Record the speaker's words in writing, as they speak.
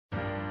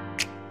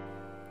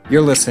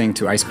You're listening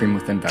to Ice Cream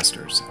with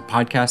Investors, a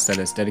podcast that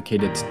is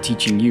dedicated to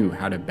teaching you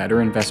how to better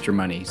invest your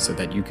money so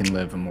that you can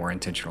live a more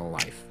intentional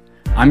life.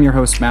 I'm your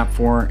host, Matt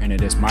Four, and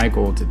it is my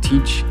goal to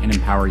teach and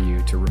empower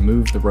you to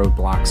remove the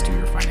roadblocks to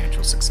your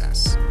financial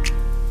success.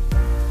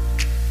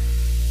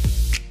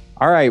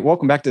 All right,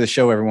 welcome back to the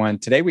show, everyone.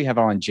 Today we have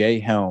on Jay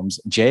Helms.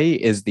 Jay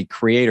is the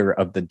creator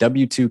of the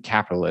W2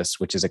 Capitalists,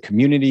 which is a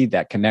community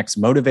that connects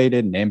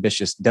motivated and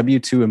ambitious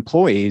W2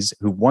 employees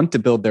who want to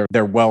build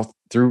their wealth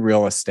through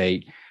real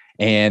estate.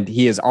 And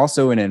he is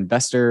also an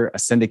investor, a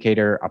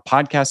syndicator, a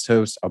podcast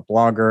host, a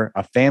blogger,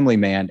 a family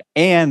man,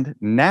 and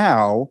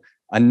now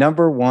a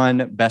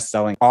 #1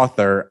 best-selling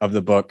author of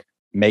the book,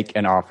 Make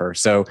an Offer.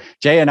 So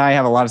Jay and I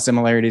have a lot of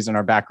similarities in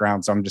our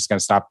background. So I'm just going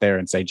to stop there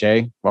and say,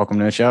 Jay, welcome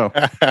to the show.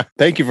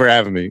 Thank you for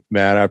having me,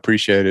 Matt. I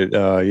appreciate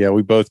it.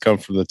 We both come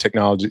from the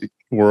technology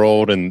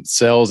world and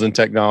sales and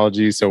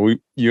technology. So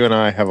you and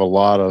I have a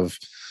lot of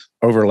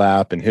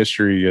overlap in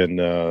history and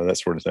that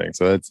sort of thing.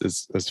 So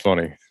it's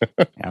funny.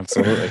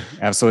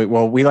 Absolutely.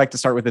 Well, we like to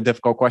start with the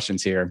difficult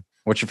questions here.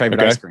 What's your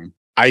favorite ice cream?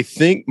 I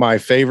think my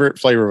favorite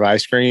flavor of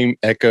ice cream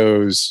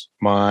echoes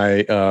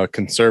my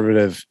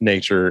conservative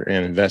nature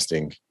in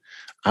investing.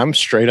 I'm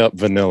straight up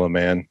vanilla,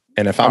 man.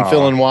 And if I'm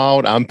feeling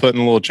wild, I'm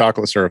putting a little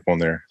chocolate syrup on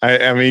there.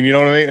 I mean, you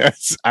know what I mean?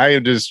 I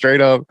am just straight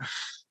up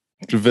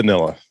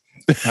vanilla.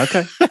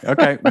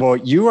 Okay. Well,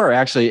 you are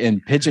actually in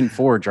Pigeon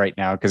Forge right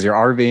now because you're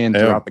RVing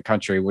throughout the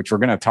country, which we're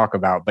going to talk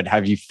about. But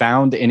have you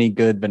found any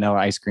good vanilla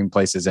ice cream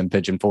places in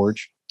Pigeon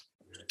Forge?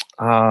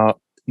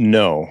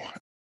 No.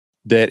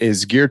 That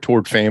is geared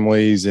toward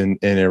families and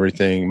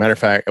everything. Matter of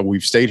fact,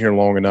 we've stayed here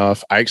long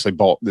enough. I actually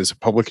bought this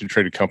publicly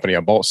traded company. I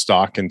bought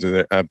stock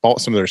I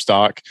bought some of their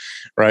stock,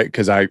 right?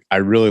 Because I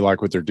really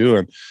like what they're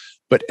doing.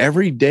 But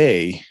every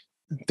day,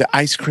 the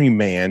ice cream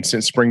man,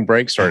 since spring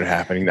break started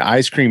happening, the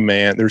ice cream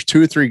man, there's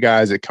 2 or 3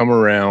 guys that come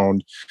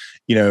around,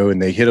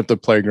 and they hit up the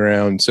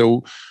playground.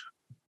 So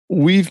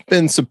we've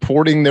been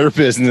supporting their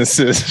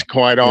businesses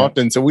quite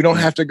often. So we don't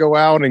have to go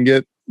out and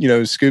get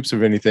scoops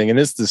of anything. And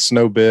it's the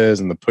Snow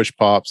Biz and the Push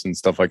Pops and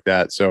stuff like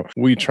that. So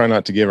we try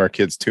not to give our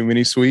kids too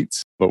many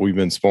sweets, but we've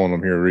been spoiling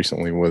them here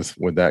recently with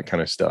that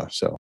kind of stuff.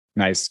 So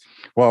nice.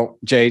 Well,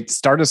 Jay,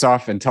 start us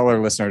off and tell our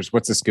listeners,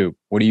 what's the scoop?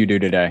 What do you do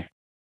today?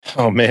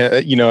 Oh man,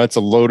 it's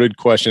a loaded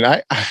question.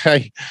 I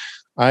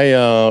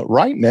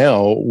right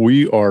now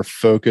we are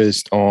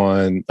focused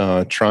on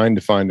trying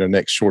to find our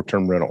next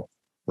short-term rental.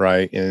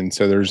 Right. And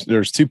so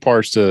there's 2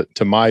 parts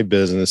to my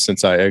business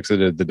since I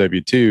exited the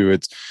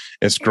W2.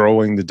 It's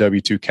growing the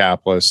W2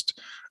 Capitalist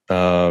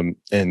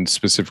and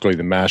specifically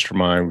the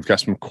mastermind. We've got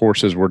some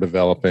courses we're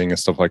developing and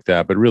stuff like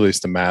that, but really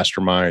it's the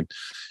mastermind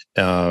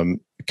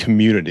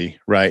community,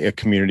 right? A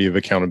community of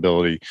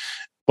accountability.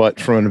 But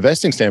from an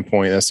investing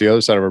standpoint, that's the other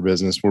side of our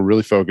business. We're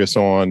really focused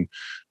on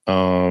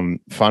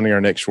finding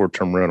our next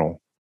short-term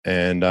rental.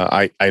 And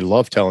I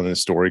love telling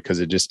this story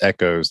because it just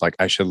echoes like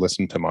I should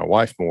listen to my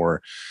wife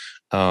more.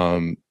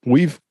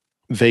 We've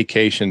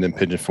vacationed in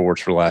Pigeon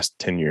Forge for the last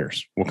 10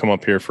 years. We'll come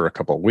up here for a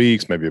couple of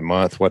weeks, maybe a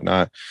month,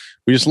 whatnot.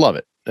 We just love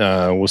it.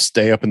 We'll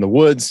stay up in the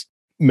woods.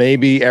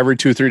 Maybe every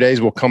 2 or 3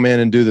 days, we'll come in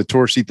and do the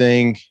touristy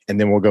thing. And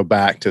then we'll go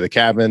back to the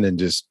cabin and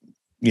just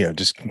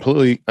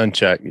completely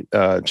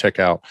check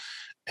out.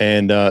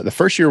 And the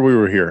first year we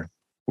were here,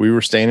 we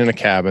were staying in a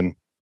cabin,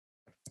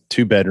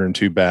 2-bedroom,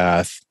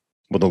 2-bath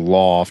with a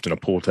loft and a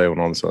pool table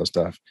and all this other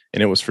stuff.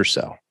 And it was for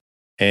sale.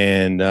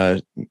 And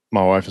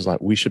my wife was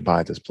like, we should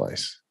buy this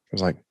place. I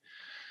was like,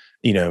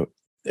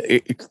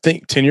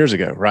 think 10 years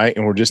ago, right?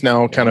 And we're just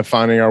now kind of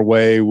finding our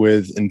way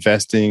with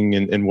investing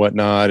and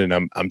whatnot. And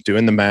I'm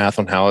doing the math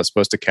on how it's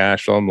supposed to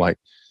cash flow. I'm like,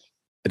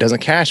 it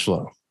doesn't cash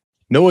flow.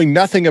 Knowing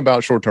nothing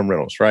about short-term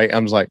rentals, right? I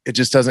was like, it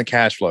just doesn't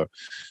cash flow.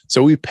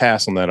 So we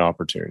passed on that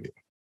opportunity.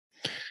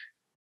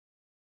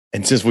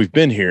 And since we've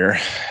been here,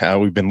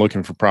 we've been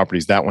looking for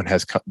properties. That one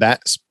has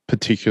that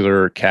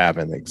particular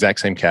cabin, the exact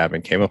same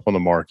cabin, came up on the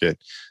market.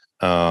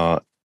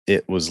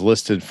 It was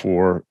listed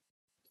for,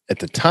 at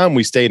the time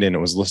we stayed in, it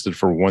was listed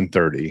for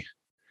 $130.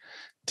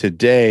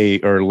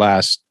 Today, or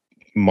last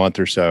month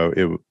or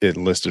so, it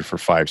listed for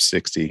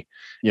 $560.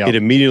 Yep. It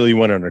immediately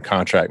went under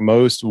contract.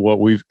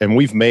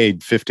 We've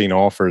made 15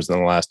 offers in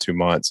the last 2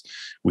 months.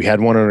 We had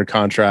one under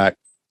contract,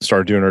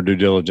 started doing our due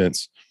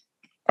diligence.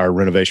 Our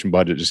renovation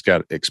budget just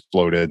got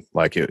exploded.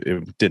 Like it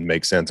didn't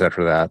make sense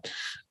after that.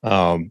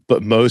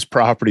 But most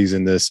properties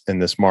in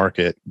this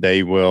market,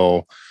 they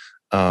will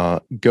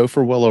go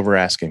for well over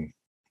asking.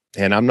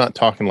 And I'm not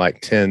talking like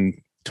 10,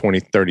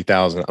 20,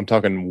 30,000. I'm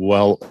talking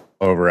well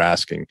over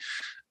asking.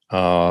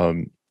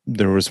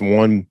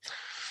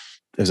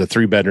 There's a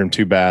 3-bedroom,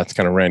 2-bath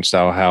kind of ranch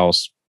style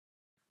house.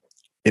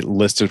 It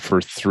listed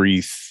for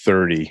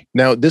 $330.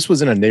 Now, this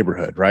was in a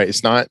neighborhood, right?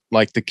 It's not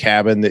like the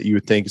cabin that you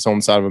would think is on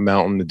the side of a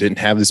mountain that didn't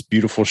have this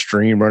beautiful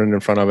stream running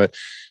in front of it.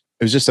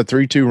 It was just a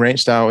 3-2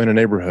 ranch style in a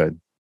neighborhood.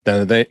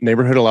 The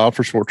neighborhood allowed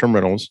for short-term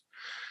rentals,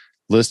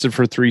 listed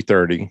for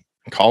 $330.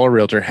 Call a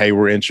realtor. Hey,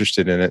 we're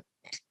interested in it.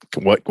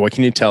 What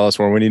can you tell us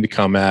where we need to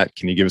come at?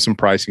 Can you give us some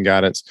pricing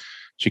guidance?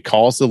 She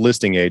calls the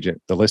listing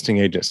agent. The listing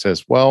agent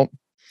says, well,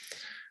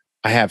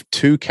 I have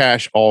 2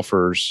 cash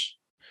offers,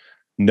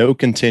 no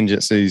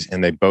contingencies,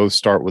 and they both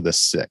start with a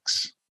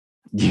 6.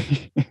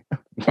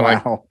 Wow.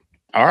 Like,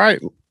 all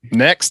right,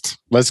 next,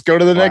 let's go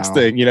to the next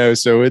thing,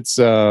 so it's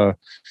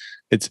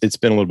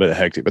been a little bit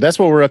hectic, but that's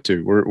what we're up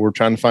to. We're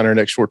trying to find our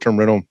next short-term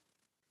rental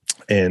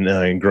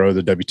and grow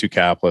the W2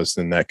 capitalists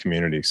in that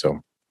community.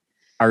 So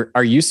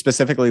are you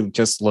specifically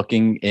just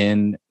looking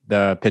in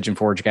the Pigeon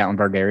Forge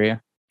Gatlinburg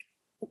area?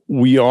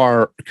 We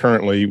are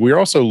currently, we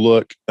also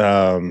look,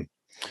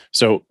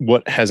 so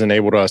what has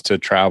enabled us to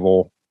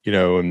travel,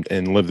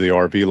 and live the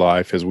RV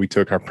life is we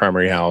took our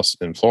primary house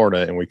in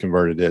Florida and we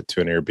converted it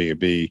to an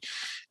Airbnb.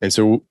 And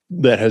so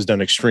that has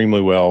done extremely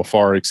well,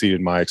 far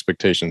exceeded my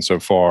expectations so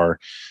far.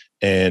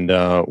 And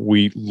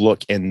we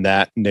look in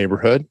that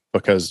neighborhood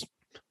because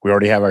we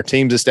already have our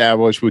teams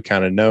established. We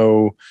kind of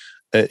know,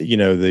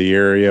 the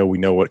area, we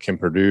know what can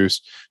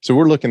produce. So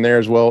we're looking there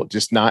as well.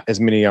 Just not as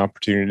many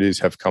opportunities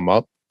have come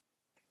up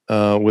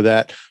with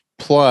that.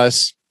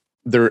 Plus,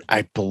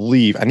 I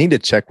believe, I need to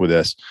check with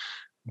this,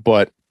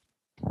 but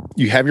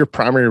you have your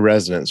primary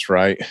residence,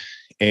 right?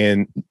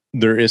 And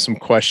there is some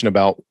question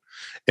about,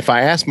 if I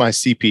ask my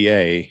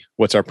CPA,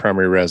 what's our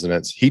primary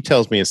residence? He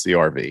tells me it's the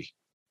RV,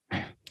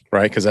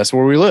 right? Because that's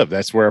where we live.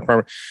 That's where our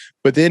primary.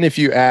 But then if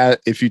you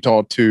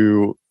talk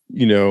to,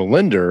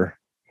 lender,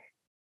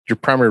 your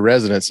primary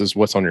residence is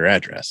what's on your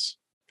address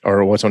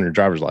or what's on your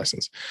driver's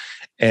license.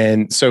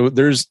 And so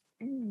there's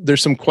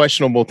some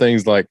questionable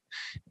things like,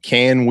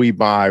 can we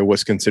buy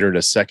what's considered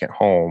a second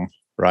home,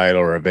 right?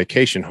 Or a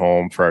vacation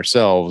home for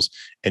ourselves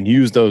and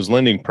use those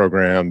lending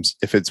programs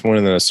if it's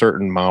within a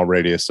certain mile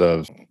radius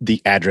of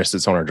the address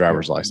that's on our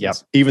driver's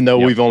license, even though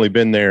we've only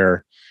been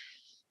there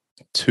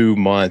 2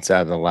 months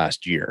out of the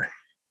last year.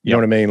 You know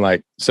what I mean?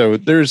 Like, so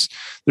there's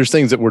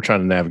things that we're trying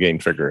to navigate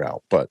and figure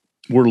out, but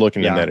we're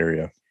looking in that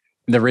area.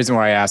 The reason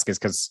why I ask is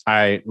because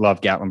I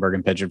love Gatlinburg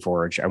and Pigeon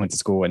Forge. I went to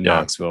school in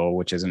Knoxville,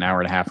 which is an hour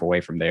and a half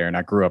away from there. And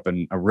I grew up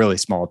in a really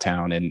small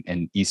town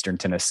in Eastern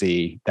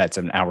Tennessee. That's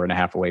an hour and a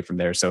half away from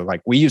there. So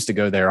like we used to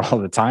go there all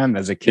the time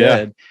as a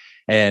kid. Yeah.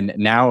 And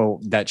now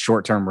that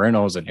short-term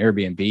rentals and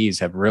Airbnbs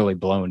have really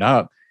blown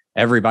up,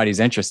 everybody's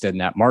interested in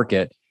that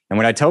market. And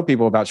when I tell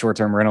people about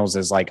short-term rentals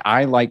is like,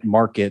 I like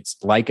markets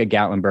like a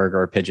Gatlinburg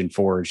or a Pigeon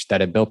Forge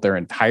that have built their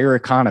entire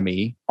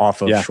economy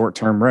off of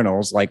short-term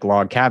rentals like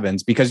log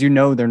cabins, because they're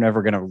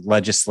never going to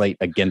legislate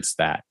against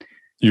that.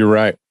 You're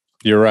right.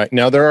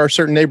 Now, there are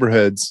certain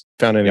neighborhoods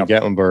found in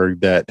Gatlinburg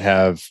that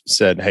have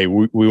said, hey,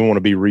 we want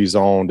to be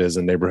rezoned as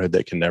a neighborhood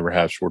that can never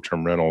have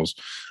short-term rentals.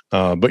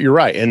 But you're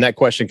right. And that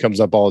question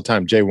comes up all the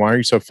time. Jay, why are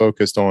you so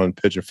focused on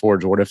Pigeon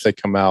Forge? What if they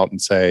come out and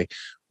say,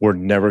 we're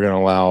never going to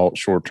allow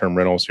short-term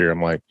rentals here?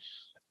 I'm like,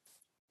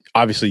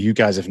 obviously you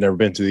guys have never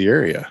been to the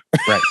area.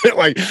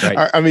 Right.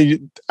 I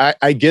mean,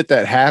 I get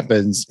that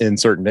happens in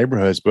certain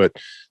neighborhoods, but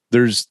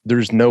there's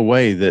no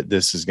way that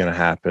this is going to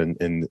happen.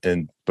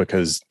 And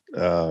because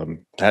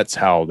that's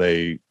how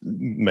they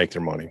make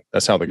their money.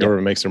 That's how the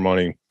government makes their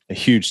money. A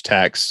huge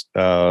tax,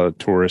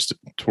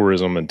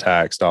 tourism and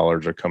tax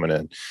dollars are coming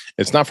in.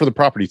 It's not for the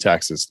property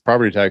taxes. The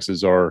property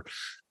taxes are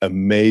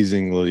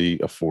amazingly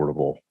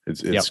affordable.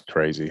 It's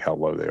crazy how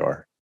low they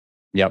are.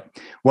 Yep.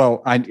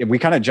 Well, we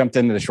kind of jumped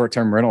into the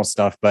short-term rental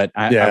stuff, but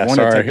I want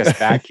to take us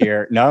back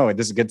here. No,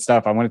 this is good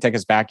stuff. I want to take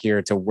us back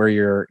here to where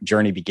your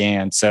journey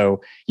began.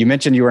 So you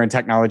mentioned you were in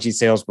technology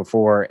sales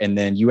before, and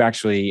then you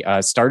actually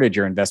started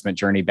your investment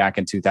journey back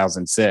in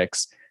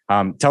 2006.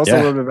 Tell us a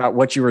little bit about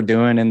what you were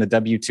doing in the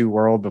W-2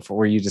 world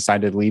before you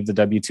decided to leave the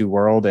W-2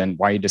 world and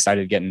why you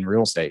decided to get in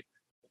real estate.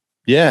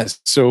 Yes.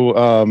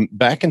 So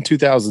back in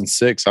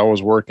 2006, I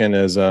was working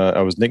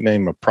I was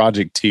nicknamed a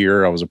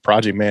projecteer. I was a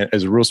project man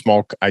as a real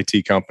small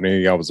IT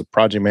company. I was a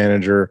project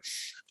manager.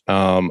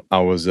 I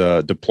was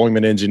a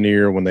deployment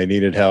engineer when they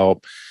needed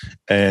help.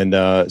 And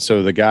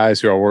so the guys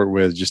who I worked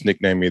with just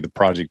nicknamed me the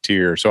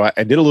projecteer. So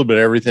I did a little bit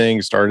of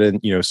everything, started,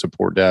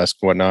 support desk,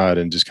 whatnot,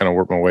 and just kind of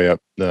worked my way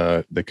up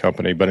the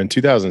company. But in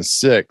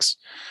 2006,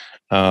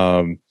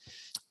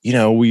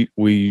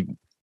 we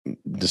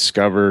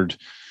discovered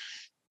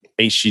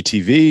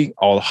HGTV,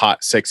 all the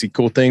hot, sexy,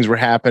 cool things were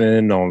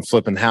happening on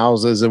flipping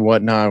houses and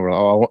whatnot. We're like,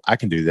 oh, I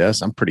can do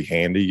this. I'm pretty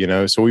handy,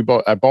 So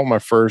I bought my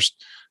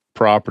first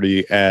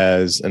property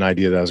as an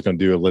idea that I was going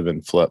to do a live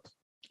and flip.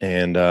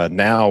 And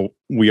now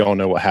we all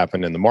know what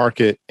happened in the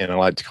market. And I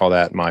like to call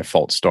that my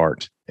false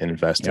start in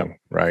investing.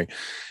 Right.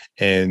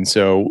 And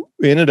so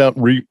we ended up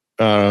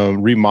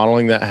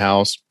remodeling that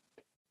house,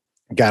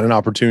 got an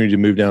opportunity to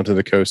move down to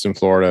the coast in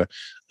Florida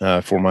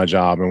for my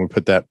job. And we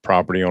put that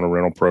property on a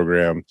rental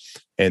program.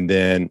 And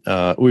then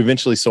we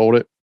eventually sold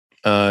it,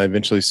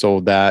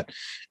 sold that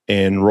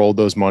and rolled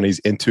those monies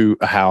into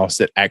a house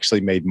that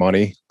actually made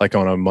money, like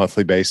on a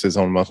monthly basis,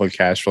 on monthly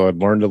cash flow. I'd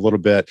learned a little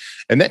bit.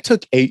 And that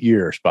took 8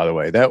 years, by the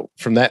way, that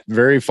from that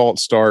very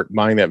false start,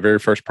 buying that very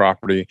first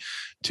property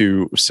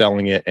to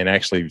selling it and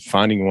actually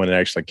finding one that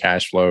actually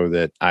cash flow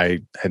that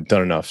I had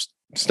done enough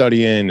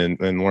studying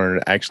and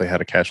learn actually how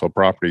to cash flow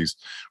properties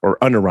or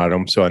underwrite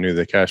them. So I knew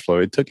the cash flow.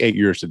 It took 8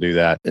 years to do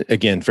that.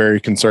 Again, very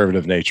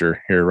conservative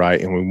nature here,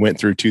 right? And we went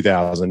through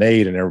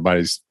 2008 and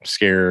everybody's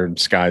scared,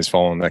 sky's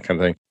falling, that kind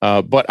of thing.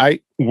 But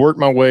I worked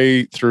my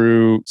way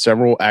through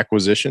several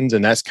acquisitions,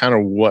 and that's kind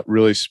of what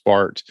really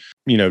sparked,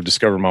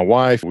 discovered my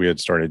wife. We had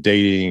started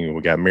dating,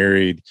 we got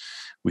married,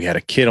 we had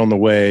a kid on the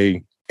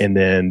way. And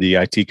then the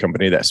IT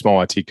company, that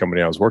small IT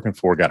company I was working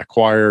for, got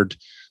acquired.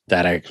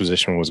 That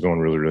acquisition was going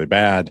really, really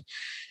bad.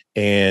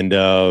 And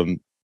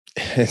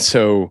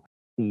so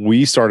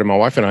my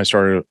wife and I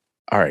started,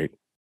 all right,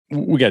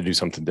 we got to do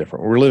something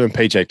different. We're living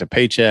paycheck to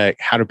paycheck.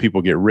 How do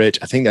people get rich?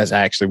 I think that's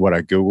actually what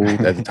I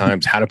Googled at the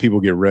times. How do people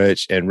get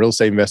rich? And real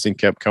estate investing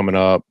kept coming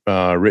up.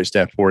 Rich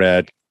Dad Poor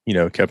Dad,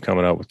 kept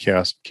coming up with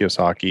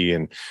Kiyosaki,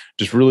 and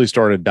just really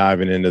started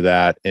diving into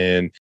that.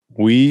 And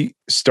we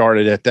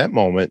started at that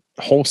moment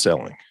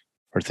wholesaling,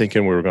 or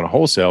thinking we were going to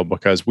wholesale,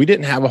 because we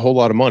didn't have a whole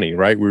lot of money,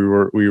 right? We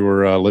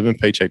were living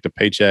paycheck to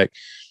paycheck,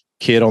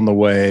 kid on the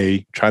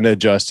way, trying to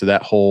adjust to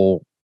that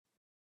whole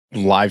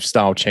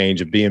lifestyle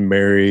change of being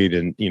married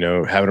and,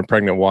 having a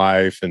pregnant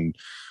wife, and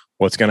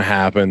what's going to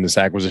happen. This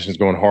acquisition is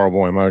going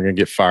horrible. Am I going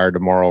to get fired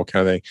tomorrow,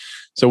 kind of thing?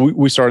 So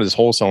we started this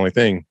wholesaling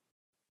thing,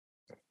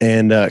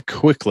 and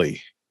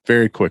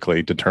very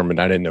quickly determined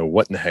I didn't know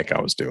what in the heck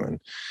I was doing.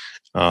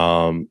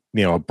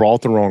 I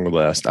bought the wrong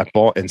list.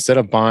 Instead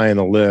of buying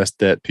a list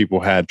that people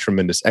had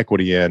tremendous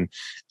equity in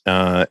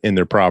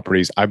their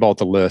properties, I bought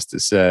the list that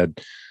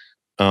said,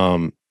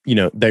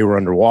 they were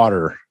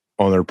underwater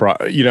on their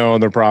on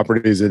their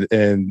properties,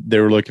 and they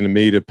were looking to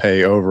me to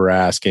pay over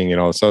asking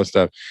and all this other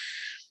stuff.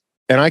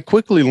 And I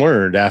quickly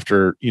learned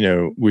after,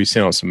 we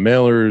sent out some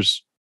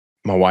mailers,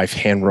 my wife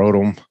hand wrote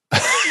them.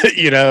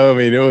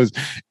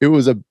 It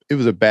was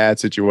a bad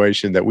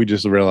situation that we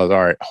just realized,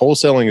 all right,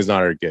 wholesaling is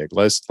not our gig.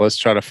 Let's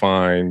try to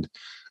find,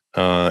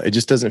 it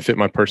just doesn't fit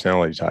my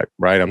personality type,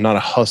 right? I'm not a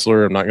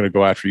hustler. I'm not going to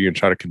go after you and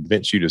try to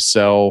convince you to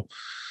sell,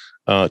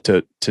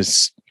 to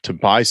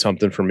buy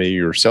something for me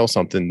or sell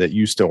something that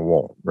you still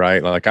want,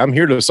 right? Like, I'm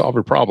here to solve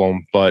your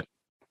problem, but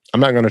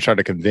I'm not going to try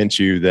to convince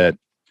you that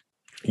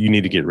you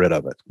need to get rid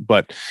of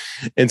it.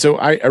 And so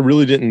I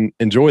really didn't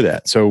enjoy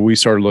that. So we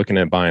started looking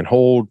at buy and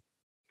hold,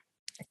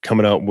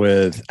 coming up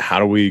with how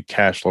do we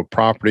cash flow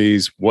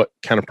properties, what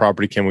kind of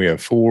property can we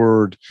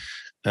afford,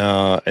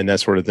 and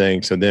that sort of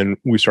thing. So then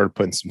we started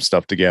putting some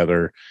stuff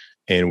together,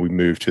 and we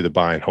moved to the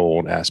buy and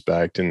hold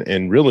aspect.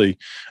 And really,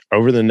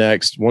 over the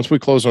next, once we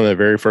closed on that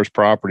very first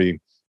property,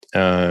 we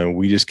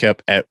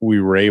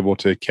were able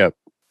to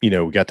we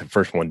got the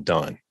first one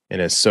done.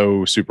 And it's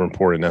so super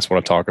important. That's what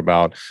I talk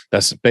about.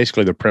 That's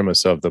basically the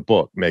premise of the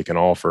book, Make an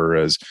Offer,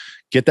 is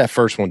get that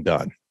first one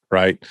done.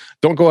 Right?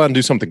 Don't go out and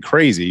do something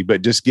crazy,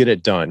 but just get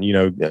it done.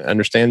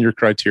 Understand your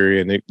criteria,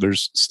 and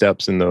there's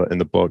steps in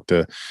the book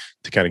to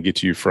kind of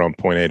get you from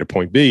point A to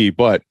point B.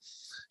 But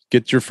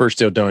get your first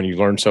deal done. You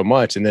learn so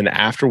much, and then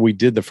after we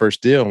did the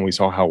first deal and we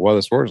saw how well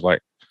this works,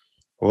 like,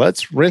 well,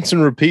 let's rinse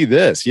and repeat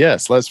this.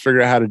 Yes, let's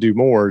figure out how to do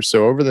more.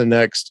 So over the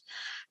next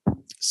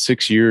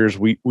 6 years,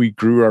 we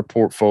grew our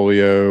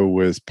portfolio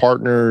with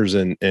partners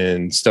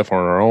and stuff on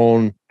our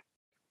own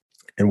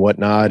and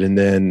whatnot, and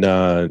then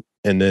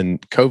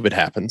COVID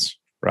happens,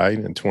 right,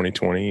 in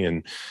 2020.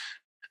 And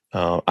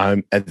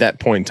I'm at that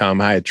point in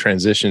time, I had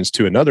transitions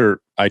to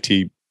another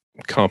IT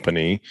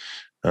company.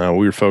 We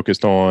were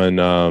focused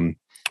on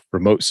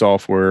remote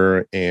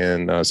software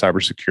and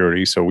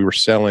cybersecurity. So we were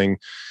selling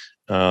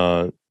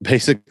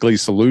basically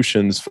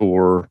solutions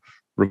for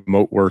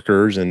remote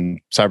workers and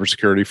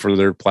cybersecurity for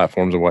their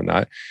platforms and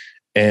whatnot.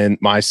 And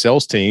my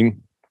sales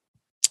team,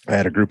 I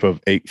had a group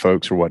of 8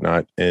 folks or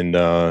whatnot,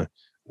 and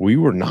we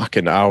were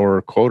knocking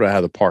our quota out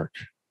of the park,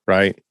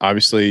 right?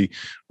 Obviously,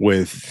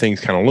 with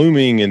things kind of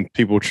looming and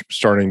people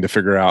starting to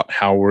figure out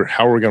how we're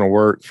going to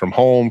work from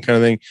home, kind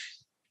of thing,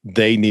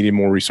 they needed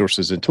more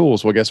resources and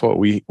tools. Well, guess what?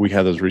 We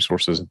had those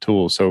resources and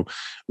tools, so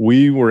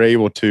we were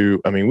able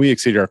to. We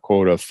exceeded our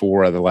quota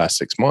 4 out of the last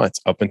 6 months,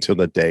 up until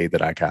the day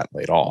that I got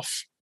laid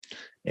off,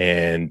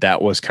 and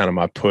that was kind of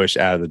my push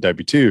out of the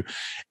W-2.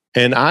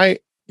 And I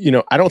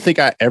don't think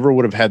I ever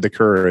would have had the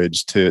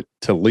courage to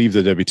leave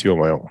the W-2 on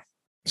my own.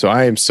 So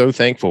I am so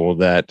thankful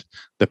that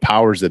the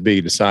powers that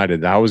be decided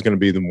that I was going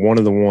to be one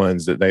of the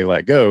ones that they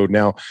let go.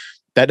 Now,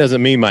 that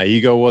doesn't mean my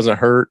ego wasn't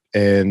hurt.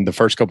 And the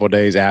first couple of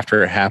days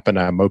after it happened,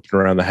 I'm moping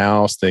around the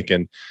house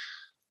thinking,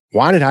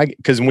 why did I?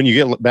 Because when you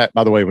get back,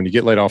 by the way, when you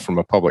get laid off from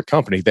a public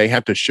company, they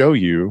have to show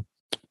you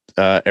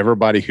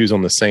everybody who's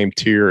on the same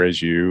tier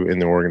as you in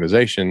the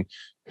organization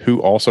who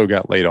also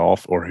got laid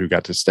off or who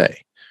got to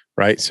stay.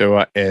 Right. So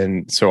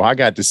I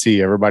got to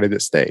see everybody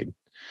that stayed.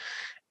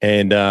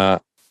 And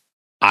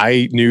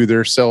I knew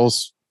their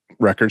sales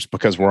records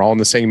because we're all in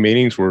the same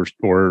meetings.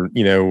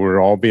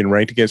 We're all being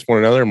ranked against one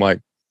another. I'm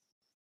like,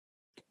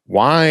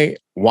 why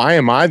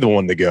am I the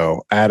one to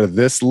go out of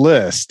this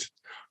list?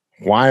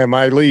 Why am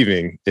I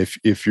leaving?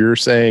 If you're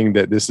saying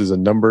that this is a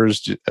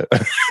numbers,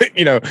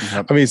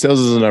 sales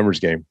is a numbers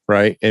game,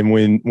 right? And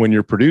when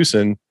you're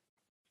producing,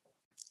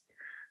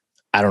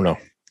 I don't know.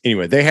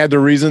 anyway, they had their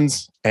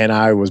reasons, and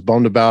I was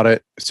bummed about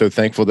it. So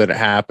thankful that it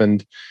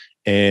happened,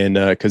 and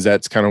because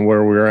that's kind of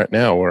where we're at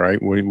now.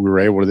 Right, we were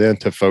able to then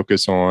to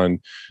focus on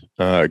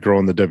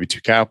growing the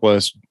W2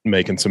 Capitalist,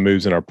 making some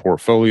moves in our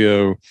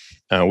portfolio.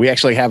 We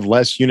actually have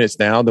less units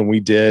now than we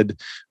did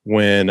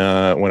when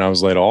I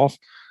was laid off,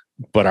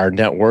 but our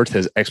net worth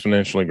has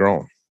exponentially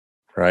grown.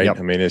 Right. Yep.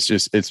 I mean, it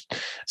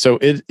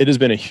has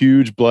been a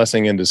huge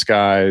blessing in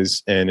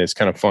disguise. And it's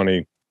kind of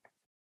funny.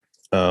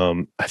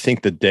 I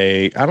think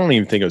I don't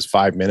even think it was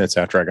 5 minutes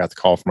after I got the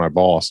call from my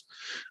boss.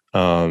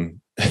 So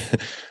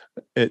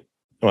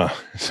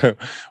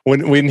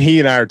when he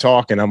and I are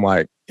talking, I'm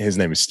like, his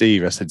name is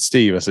Steve. I said,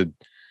 Steve,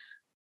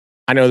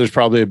 I know there's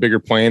probably a bigger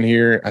plan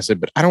here. I said,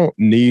 but I don't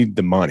need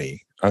the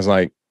money. I was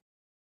like,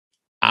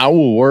 I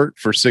will work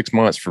for 6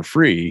 months for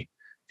free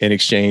in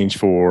exchange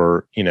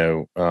for,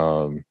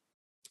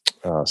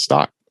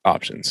 stock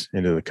options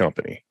into the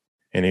company.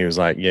 And he was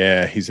like,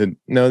 yeah, he said,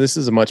 no, this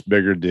is a much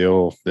bigger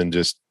deal than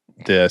just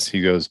this.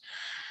 He goes,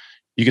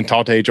 you can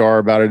talk to HR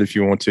about it if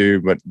you want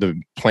to, but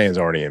the plan's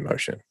already in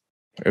motion.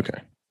 Okay.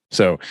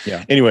 So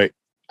anyway,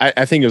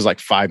 I think it was like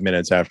 5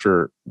 minutes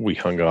after we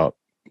hung up,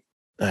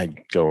 I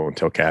go and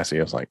tell Cassie,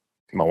 I was like,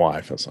 my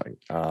wife, I was like,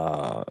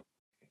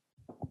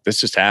 this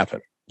just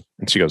happened.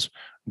 And she goes,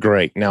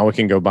 great. Now we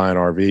can go buy an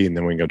RV and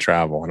then we can go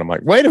travel. And I'm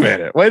like, wait a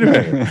minute.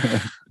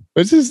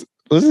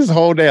 This is a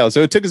whole deal.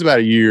 So it took us about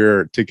a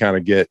year to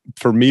kind of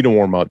for me to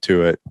warm up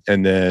to it.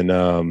 And then,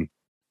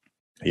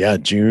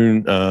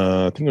 June,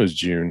 I think it was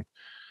June,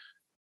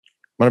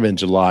 might have been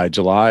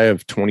July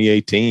of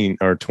 2018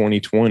 or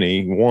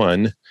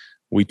 2021,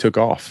 we took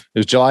off. It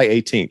was July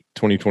 18th,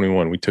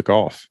 2021. We took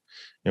off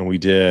and we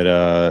did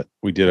a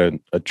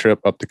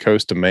trip up the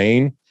coast of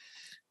Maine.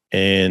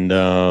 And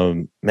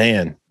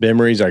man,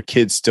 memories, our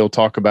kids still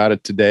talk about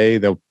it today.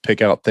 They'll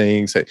pick out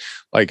things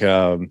like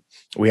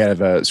we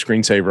have a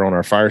screensaver on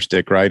our Fire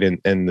Stick, right?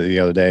 And the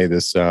other day,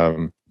 this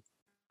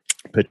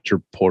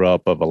picture pulled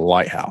up of a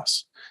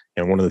lighthouse.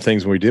 And one of the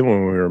things we did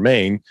when we were in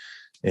Maine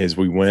is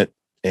we went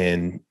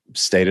and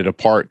stayed at a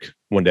park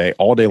one day,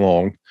 all day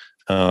long,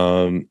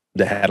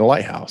 that had a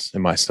lighthouse.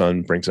 And my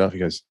son brings up, he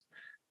goes,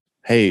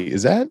 hey,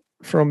 is that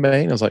from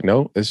Maine? I was like,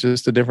 no, it's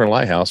just a different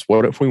lighthouse.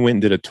 What if we went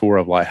and did a tour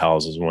of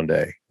lighthouses one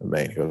day in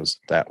Maine? He goes,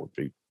 that would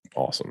be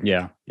awesome.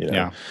 Yeah.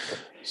 Yeah.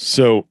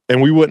 So,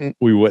 and we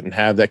wouldn't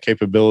have that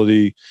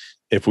capability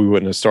if we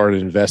wouldn't have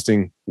started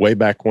investing way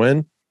back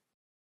when,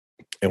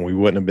 and we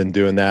wouldn't have been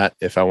doing that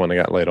if I wouldn't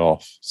have got laid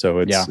off. So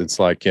it's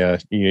like,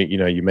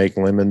 you make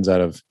lemons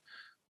out of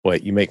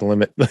you make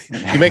lemons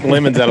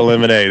out of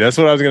lemonade. That's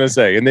what I was going to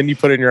say. And then you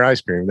put it in your ice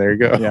cream. There you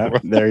go. Yeah,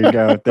 there you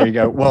go. There you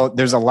go. Well,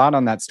 there's a lot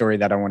on that story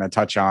that I want to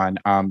touch on.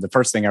 The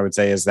first thing I would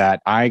say is that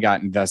I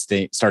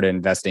started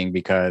investing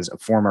because a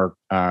former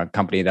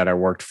company that I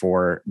worked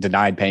for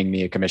denied paying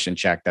me a commission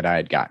check that I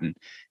had gotten.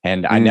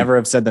 And I never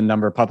have said the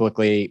number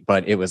publicly,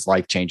 but it was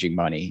life-changing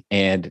money.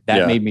 And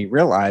that made me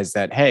realize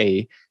that,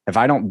 hey, if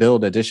I don't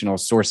build additional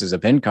sources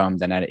of income,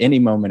 then at any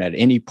moment, at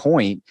any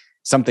point,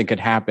 something could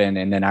happen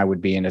and then I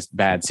would be in a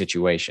bad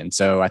situation.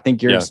 So I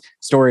think your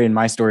story and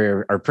my story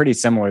are pretty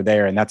similar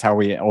there. And that's how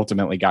we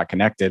ultimately got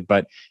connected.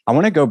 But I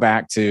want to go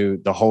back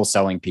to the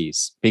wholesaling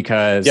piece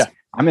because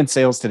I'm in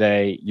sales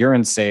today. You're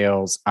in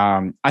sales.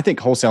 I think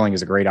wholesaling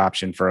is a great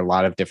option for a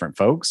lot of different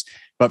folks.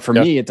 But for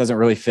me, it doesn't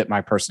really fit my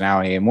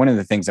personality. And one of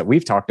the things that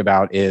we've talked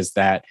about is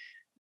that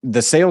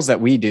the sales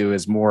that we do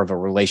is more of a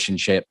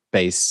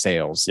relationship-based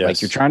sales. Yes.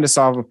 Like you're trying to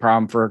solve a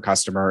problem for a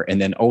customer and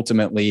then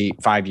ultimately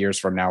 5 years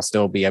from now,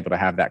 still be able to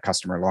have that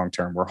customer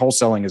long-term, where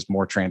wholesaling is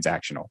more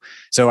transactional.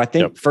 So I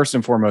think first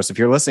and foremost, if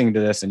you're listening to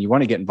this and you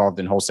want to get involved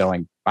in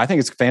wholesaling, I think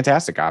it's a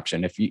fantastic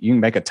option. If you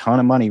can make a ton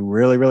of money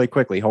really, really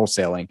quickly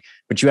wholesaling,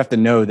 but you have to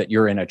know that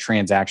you're in a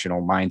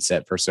transactional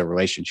mindset versus a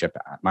relationship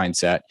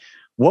mindset.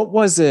 What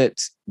was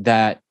it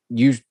that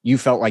you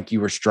felt like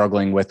you were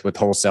struggling with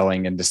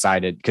wholesaling and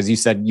decided, because you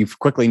said you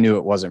quickly knew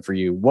it wasn't for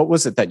you. What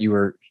was it that you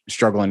were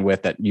struggling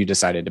with that you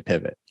decided to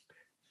pivot?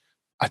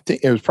 I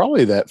think it was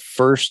probably that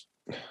first,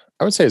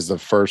 I would say it's the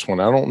first one.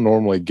 I don't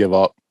normally give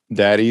up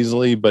that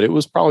easily, but it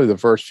was probably the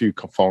first few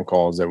phone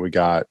calls that we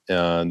got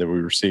that we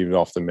received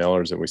off the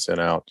mailers that we sent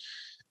out.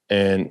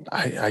 And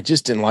I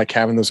just didn't like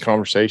having those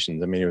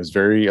conversations. I mean, it was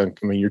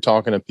you're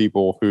talking to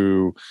people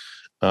who,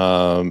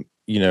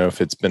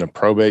 if it's been a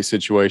probate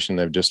situation,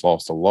 they've just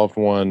lost a loved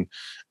one,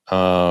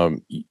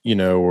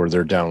 or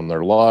they're down on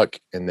their luck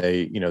and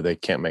they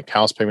can't make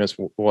house payments,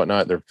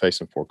 whatnot. They're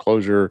facing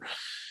foreclosure,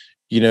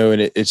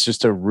 and it's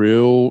just a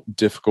real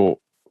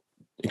difficult,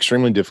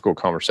 extremely difficult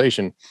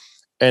conversation.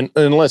 And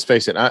let's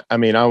face it, I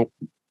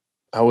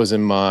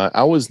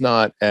was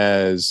not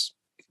as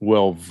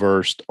well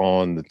versed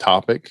on the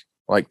topic.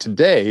 Like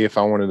today, if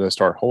I wanted to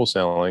start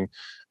wholesaling,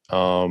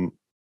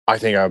 I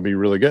think I would be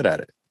really good at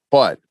it,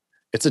 but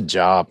it's a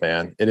job,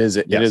 man. It is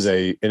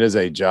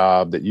a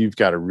job that you've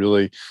got to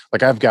really,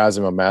 like, I have guys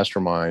in my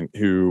mastermind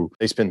who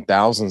they spend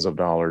thousands of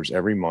dollars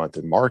every month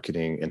in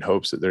marketing in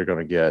hopes that they're going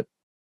to get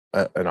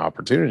an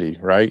opportunity,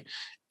 right?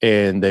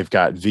 And they've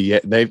got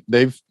VA.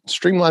 They've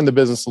streamlined the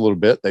business a little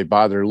bit. They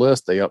buy their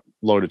list, they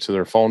upload it to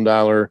their phone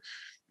dialer.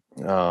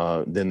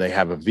 Then they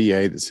have a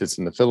VA that sits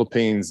in the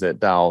Philippines that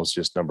dials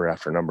just number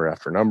after number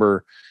after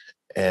number.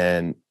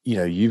 And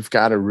you've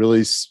got to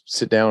really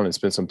sit down and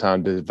spend some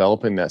time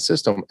developing that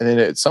system. And then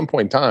at some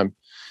point in time,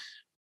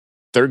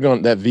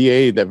 that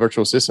VA, that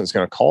virtual assistant, is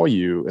going to call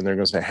you, and they're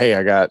going to say, "Hey,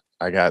 I got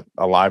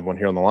a live one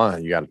here on the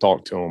line. You got to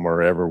talk to them,"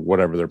 or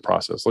whatever their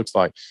process looks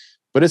like.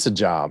 But it's a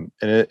job,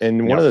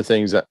 and one of the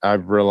things that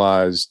I've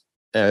realized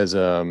as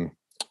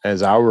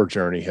our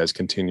journey has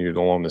continued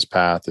along this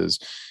path is,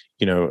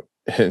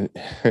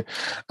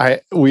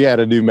 we had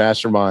a new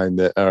mastermind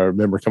that I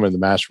remember coming to the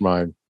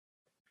mastermind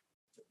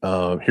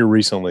here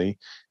recently.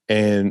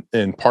 And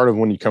part of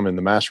when you come in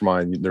the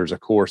mastermind, there's a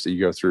course that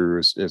you go through.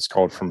 It's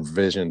called From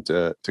Vision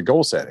to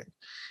Goal Setting.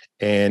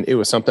 And it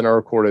was something I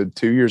recorded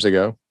 2 years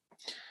ago.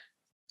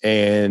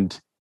 And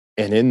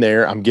in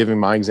there, I'm giving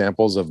my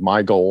examples of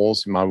my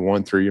goals, my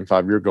 1, 3, and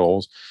 5 year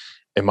goals.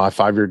 And my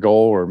 5-year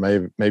goal, or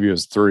maybe it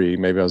was 3,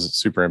 maybe I was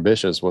super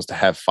ambitious, was to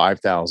have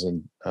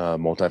 5,000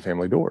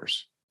 multifamily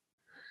doors.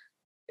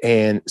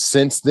 And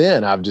since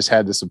then, I've just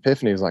had this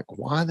epiphany. It's like,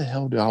 why the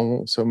hell do I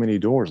want so many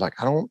doors?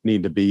 Like, I don't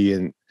need to be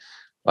in,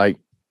 like,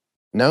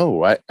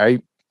 no,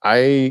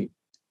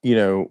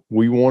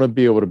 we want to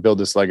be able to build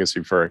this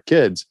legacy for our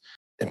kids.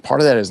 And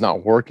part of that is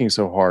not working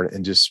so hard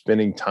and just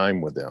spending time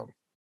with them.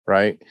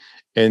 Right.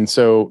 And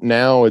so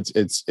now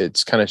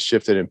it's kind of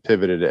shifted and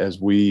pivoted as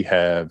we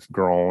have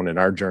grown and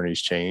our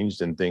journey's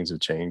changed and things have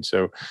changed.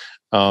 So,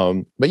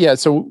 but yeah,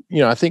 so,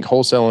 I think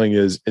wholesaling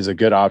is a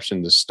good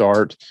option to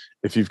start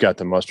if you've got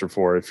the muster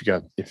for it,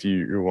 if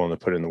you're willing to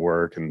put in the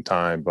work and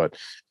time,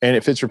 and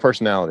it fits your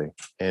personality.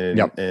 And,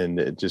 and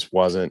it just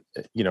wasn't,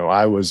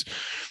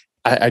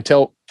 I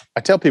tell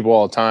people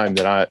all the time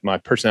that my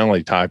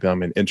personality type,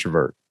 I'm an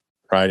introvert.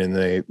 Right.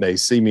 And they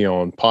see me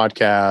on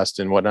podcasts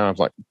and whatnot. I was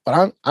like,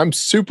 but I'm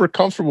super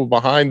comfortable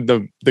behind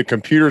the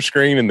computer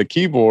screen and the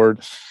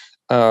keyboard.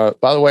 By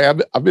the way,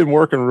 I've been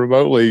working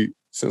remotely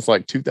since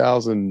like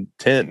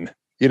 2010,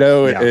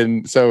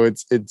 and so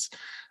it's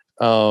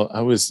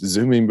I was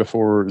Zooming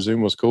before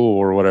Zoom was cool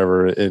or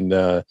whatever. And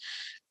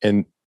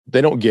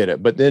they don't get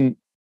it. But then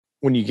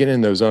when you get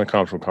in those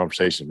uncomfortable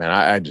conversations, man,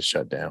 I just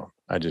shut down.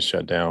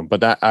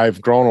 But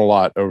I've grown a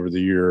lot over the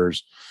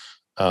years.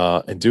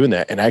 And doing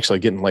that and actually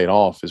getting laid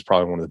off is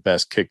probably one of the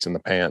best kicks in the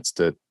pants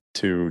to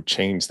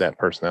change that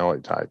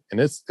personality type.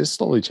 And it's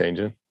slowly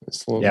changing.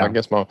 I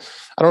guess I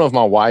don't know if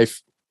my wife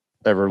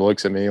ever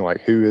looks at me like,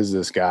 who is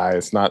this guy?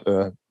 It's not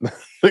the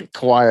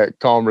quiet,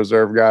 calm,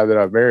 reserved guy that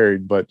I've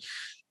married, but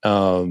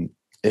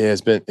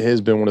it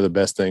has been one of the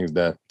best things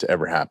to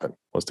ever happen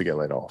was to get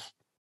laid off.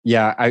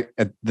 Yeah,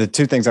 the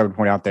two things I would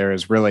point out there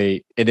is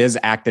really it is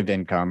active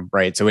income,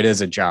 right? So it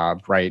is a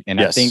job, right? And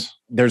yes. I think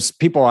there's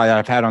people that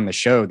I've had on the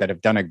show that have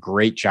done a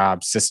great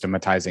job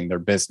systematizing their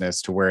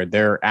business to where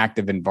their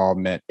active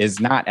involvement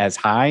is not as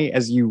high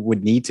as you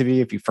would need to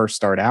be if you first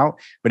start out,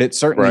 but it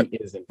certainly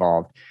is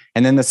involved.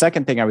 And then the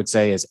second thing I would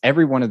say is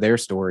every one of their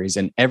stories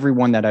and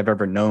everyone that I've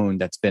ever known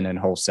that's been in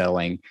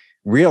wholesaling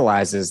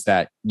realizes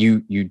that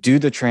you do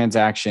the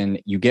transaction,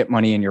 you get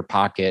money in your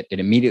pocket, it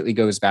immediately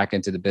goes back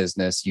into the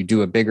business. You do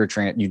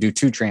you do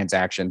 2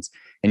 transactions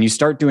and you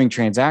start doing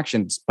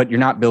transactions, but you're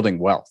not building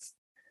wealth.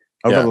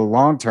 Over the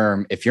long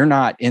term, if you're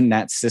not in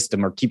that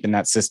system or keeping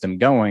that system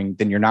going,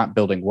 then you're not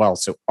building wealth.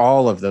 So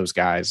all of those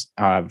guys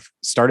have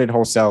started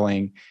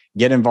wholesaling,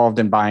 get involved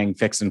in buying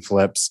fix and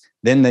flips,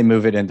 then they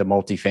move it into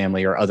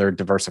multifamily or other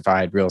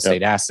diversified real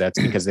estate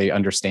assets because they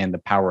understand the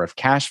power of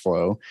cash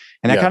flow.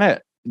 And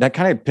that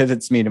kind of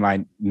pivots me to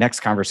my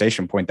next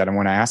conversation point that I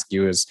want to ask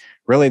you is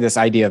really this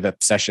idea of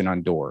obsession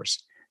on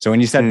doors. So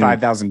when you said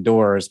 5,000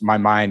 doors, my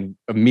mind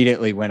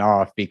immediately went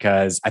off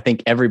because I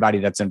think everybody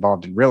that's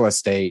involved in real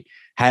estate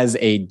has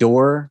a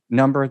door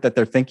number that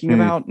they're thinking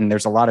about. And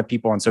there's a lot of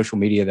people on social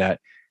media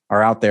that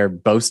are out there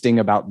boasting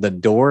about the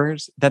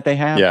doors that they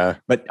have,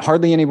 but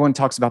hardly anyone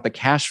talks about the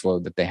cash flow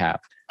that they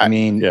have. I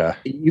mean,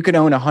 you could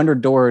own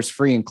 100 doors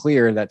free and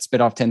clear that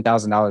spit off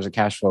 $10,000 of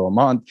cash flow a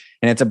month.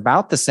 And it's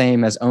about the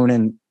same as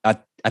owning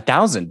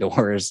 1,000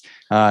 doors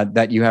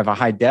that you have a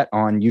high debt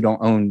on. You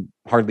don't own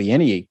hardly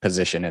any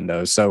position in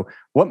those. So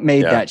what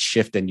made that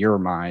shift in your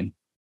mind?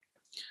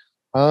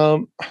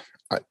 Getting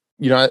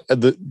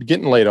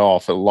laid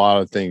off, a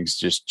lot of things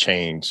just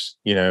changed,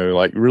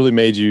 like really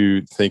made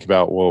you think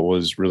about what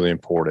was really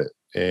important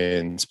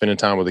and spending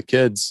time with the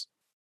kids,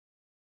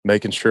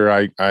 making sure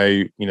I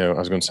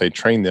was going to say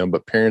train them,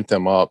 but parent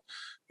them up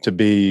to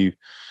be,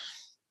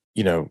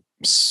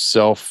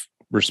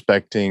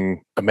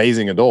 self-respecting,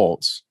 amazing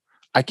adults.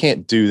 I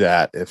can't do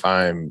that if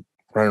I'm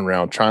running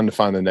around trying to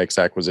find the next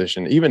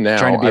acquisition. Even now,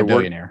 trying to be a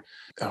billionaire.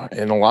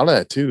 And a lot of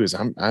that too is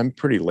I'm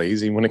pretty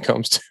lazy when it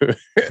comes to it.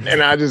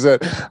 And I was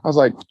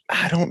like,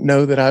 I don't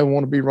know that I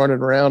want to be running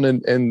around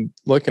and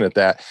looking at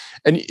that.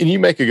 And you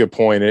make a good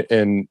point.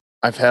 And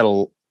I've had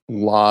a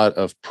lot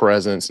of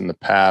presence in the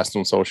past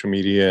on social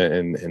media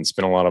and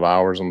spent a lot of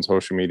hours on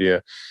social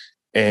media.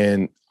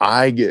 And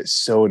I get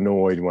so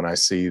annoyed when I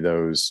see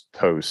those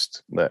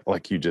posts that,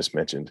 like you just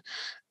mentioned,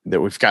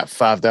 that we've got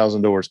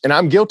 5,000 doors, and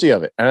I'm guilty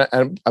of it.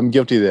 And I'm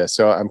guilty of this.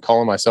 So I'm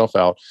calling myself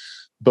out.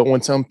 But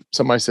when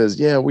somebody says,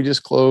 yeah, I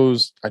just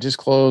closed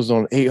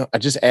on I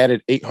just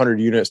added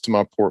 800 units to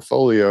my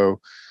portfolio.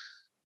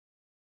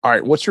 All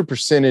right, what's your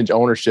percentage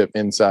ownership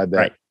inside that?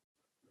 Right.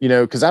 You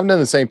know, because I've done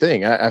the same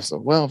thing. I've said,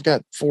 well, I've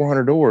got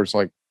 400 doors.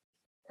 Like,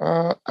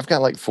 I've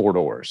got like 4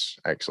 doors,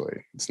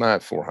 actually. It's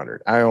not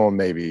 400. I own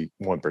maybe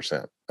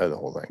 1% of the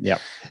whole thing. Yeah.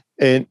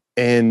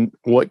 And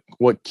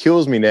what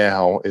kills me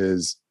now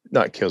is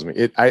not kills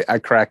me. I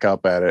crack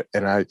up at it,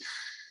 and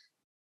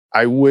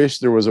I wish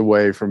there was a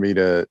way for me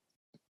to,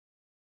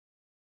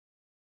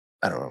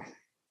 I don't know,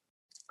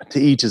 to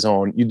each his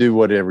own. You do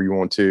whatever you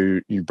want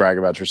to. You brag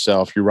about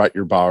yourself. You write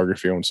your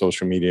biography on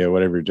social media,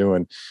 whatever you're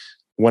doing.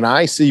 When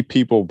I see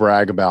people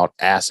brag about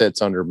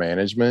assets under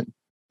management,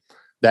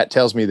 that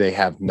tells me they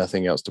have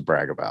nothing else to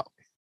brag about.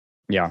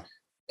 Yeah.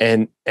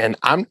 And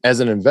I'm, as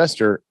an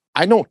investor,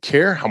 I don't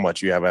care how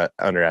much you have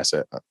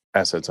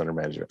assets under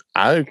management.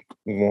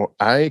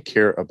 I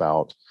care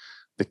about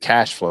the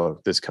cash flow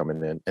that's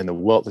coming in and the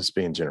wealth that's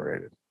being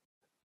generated.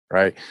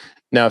 Right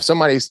now, if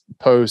somebody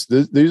posts,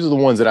 these are the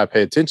ones that I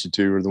pay attention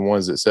to, are the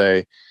ones that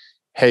say,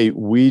 hey,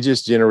 we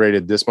just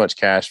generated this much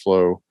cash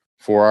flow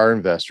for our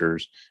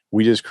investors.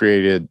 We just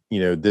created,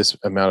 this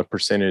amount of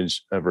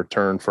percentage of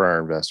return for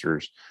our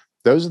investors.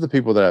 Those are the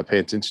people that I pay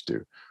attention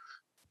to.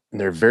 And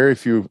they're very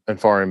few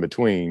and far in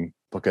between,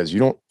 because you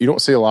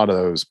don't see a lot of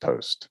those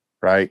posts,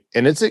 right?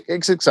 And it's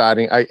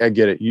exciting. I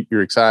get it.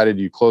 You're excited.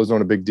 You closed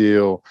on a big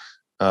deal,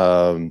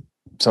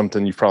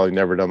 something you've probably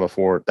never done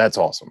before. That's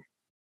awesome.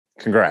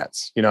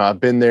 Congrats. I've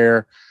been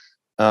there.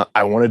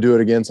 I want to do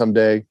it again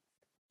someday.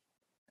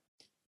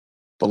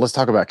 But let's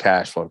talk about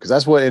cash flow, because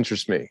that's what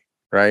interests me,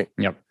 right?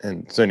 Yep.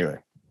 And so anyway,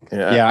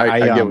 I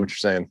get what you're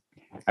saying.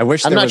 I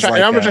wish I'm not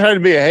trying to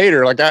be a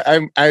hater. Like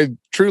I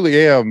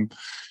truly am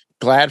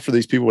glad for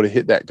these people to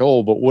hit that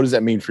goal. But what does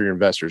that mean for your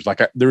investors?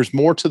 Like there's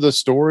more to the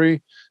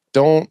story.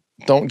 Don't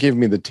give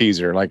me the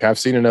teaser. Like I've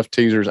seen enough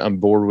teasers. I'm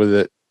bored with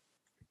it.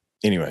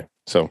 Anyway.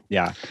 So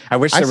yeah, I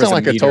wish there was sound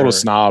like a total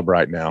snob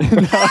right now.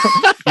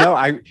 No,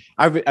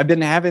 I've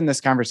been having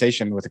this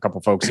conversation with a couple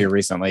folks here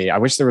recently. I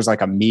wish there was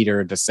like a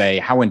meter to say,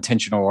 how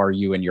intentional are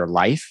you in your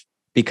life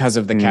because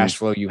of the cash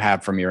flow you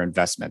have from your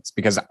investments?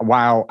 Because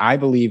while I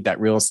believe that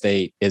real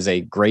estate is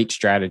a great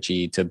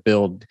strategy to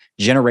build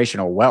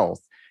generational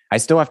wealth, I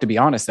still have to be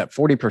honest that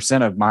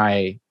 40% of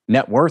my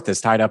net worth is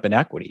tied up in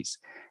equities.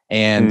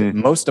 And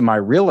most of my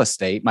real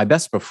estate, my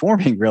best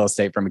performing real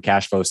estate from a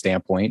cash flow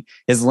standpoint,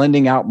 is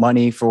lending out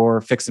money for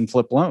fix and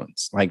flip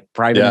loans, like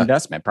private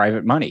investment,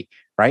 private money,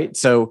 right?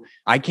 So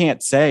I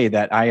can't say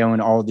that I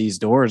own all these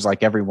doors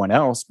like everyone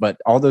else, but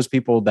all those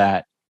people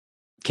that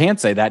can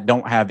say that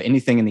don't have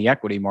anything in the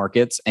equity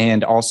markets,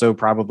 and also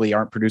probably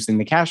aren't producing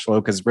the cash flow,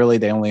 because really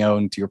they only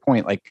own, to your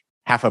point, like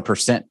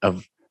 0.5%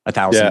 of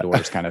 1,000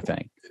 doors kind of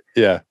thing.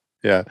 Yeah.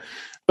 Yeah.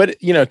 But,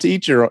 to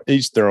each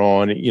their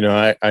own.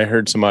 I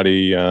heard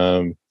somebody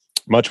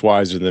much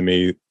wiser than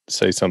me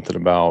say something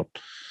about,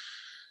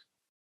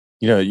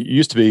 it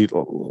used to be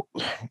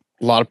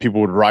a lot of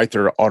people would write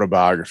their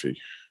autobiography,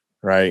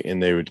 right?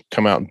 And they would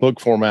come out in book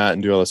format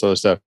and do all this other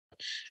stuff.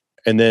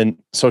 And then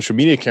social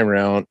media came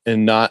around,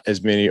 and not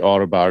as many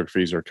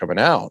autobiographies are coming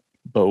out.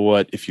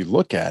 But if you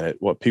look at it,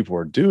 what people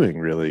are doing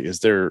really is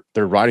they're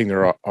writing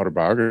their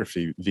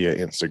autobiography via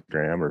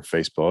Instagram or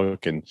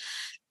Facebook,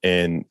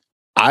 and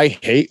I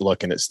hate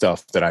looking at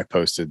stuff that I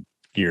posted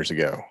years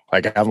ago.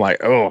 Like I'm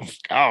like, oh,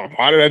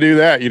 why did I do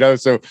that?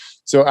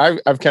 So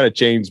I've kind of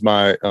changed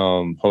my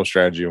whole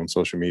strategy on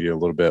social media a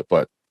little bit,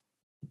 but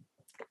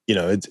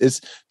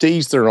it's to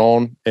each their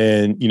own.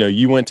 And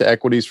you went to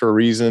equities for a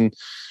reason.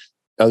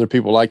 Other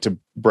people like to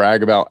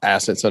brag about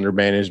assets under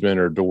management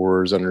or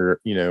doors under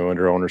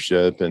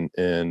ownership,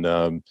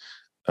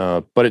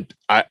 but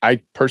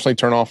I personally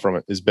turn off from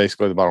it, is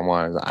basically the bottom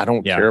line. I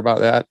don't care about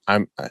that.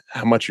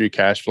 How much are you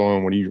cash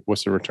flowing?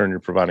 What's the return you're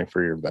providing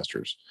for your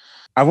investors?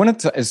 I wanted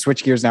to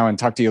switch gears now and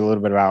talk to you a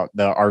little bit about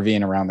the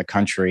RVing around the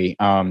country.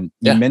 You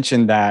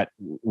mentioned that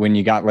when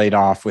you got laid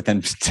off,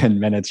 within 10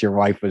 minutes, your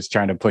wife was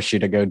trying to push you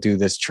to go do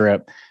this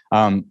trip.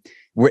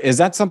 Is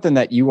that something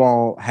that you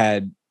all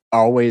had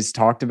always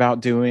talked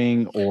about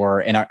doing,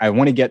 and I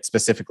want to get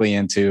specifically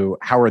into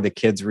how are the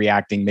kids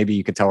reacting? Maybe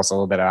you could tell us a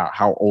little bit about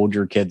how old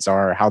your kids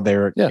are, how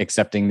they're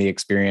accepting the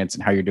experience,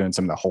 and how you're doing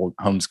some of the whole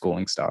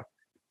homeschooling stuff.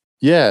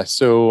 Yeah.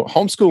 So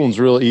homeschooling's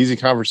a real easy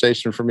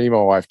conversation for me.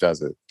 My wife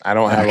does it. I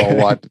don't have a whole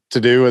lot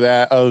to do with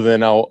that, other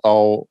than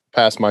I'll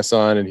pass my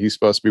son, and he's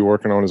supposed to be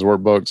working on his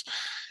workbooks,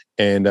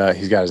 and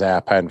he's got his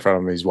iPad in front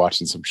of him. He's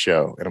watching some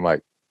show, and I'm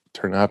like,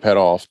 turn the iPad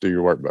off, do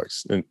your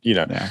workbooks. And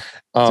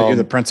so you're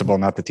the principal,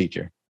 not the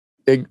teacher.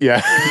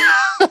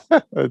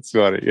 That's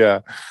funny. Yeah.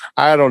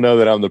 I don't know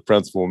that I'm the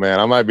principal, man.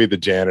 I might be the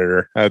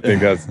janitor. I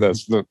think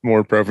that's more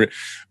appropriate.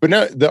 But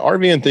no, the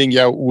RVing thing,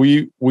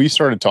 we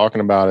started talking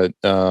about it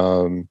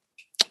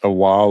a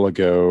while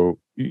ago,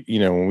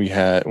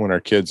 when our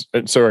kids,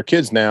 so our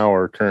kids now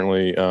are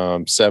currently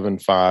 7,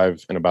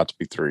 5, and about to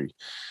be 3.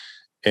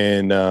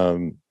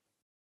 And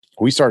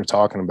we started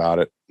talking about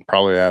it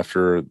probably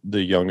after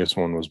the youngest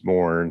one was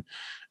born.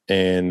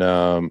 And,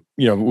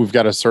 we've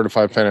got a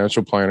certified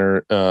financial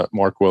planner.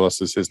 Mark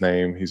Willis is his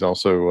name. He's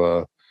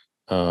also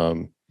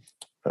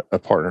a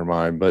partner of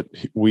mine, but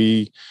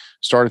we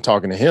started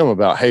talking to him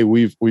about, hey,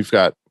 we've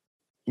got,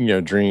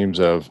 dreams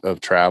of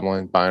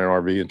traveling, buying an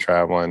RV and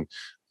traveling,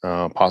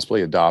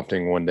 possibly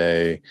adopting one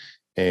day.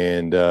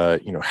 And,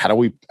 how do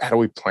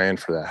we plan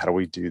for that? How do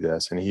we do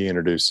this? And he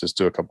introduced us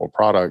to a couple of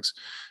products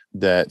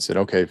that said,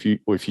 okay, if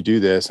you do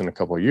this in a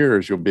couple of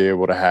years, you'll be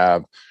able to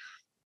have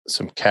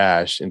some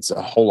cash. It's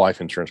a whole life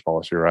insurance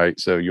policy, right?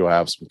 So you'll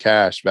have some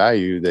cash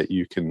value that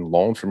you can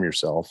loan from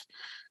yourself,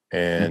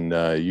 and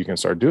you can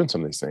start doing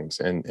some of these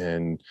things.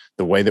 And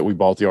the way that we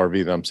bought the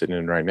RV that I'm sitting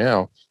in right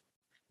now,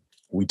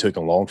 we took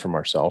a loan from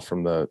ourselves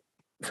from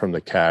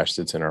the cash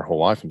that's in our whole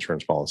life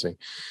insurance policy.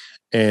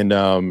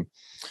 And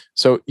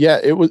so yeah,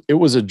 it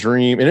was a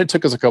dream, and it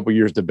took us a couple of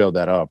years to build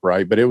that up,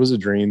 right? But it was a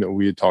dream that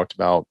we had talked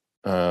about,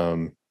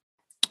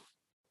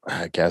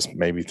 I guess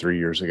maybe 3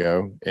 years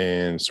ago,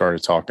 and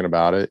started talking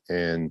about it.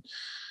 And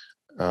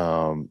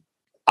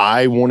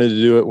I wanted to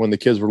do it when the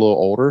kids were a little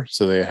older,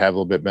 so they have a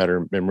little bit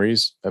better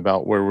memories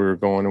about where we were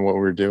going and what we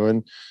were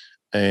doing.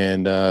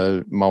 And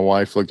my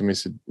wife looked at me and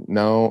said,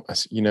 no,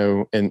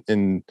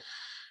 and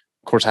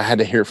of course I had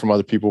to hear it from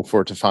other people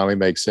for it to finally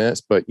make sense.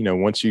 But,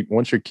 once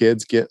your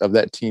kids get of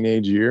that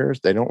teenage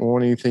years, they don't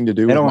want anything to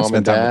do with mom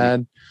and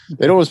dad.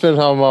 They don't want to spend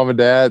time with mom and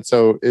dad.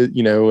 So,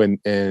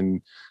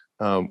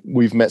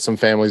 we've met some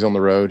families on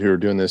the road who are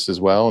doing this as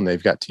well, and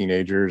they've got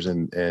teenagers,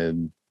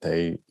 and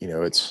they,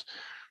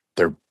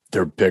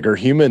 they're bigger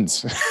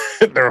humans.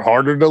 They're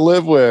harder to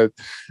live with.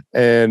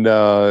 And,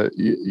 but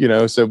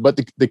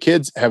the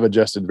kids have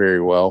adjusted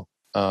very well.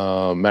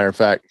 Matter of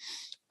fact,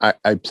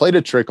 I played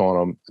a trick on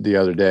them the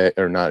other day,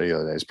 or not the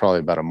other day, it's probably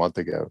about a month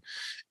ago.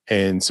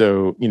 And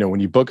so, when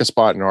you book a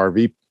spot in an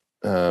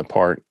RV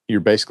park, you're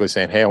basically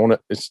saying, hey,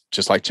 it's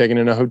just like checking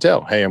in a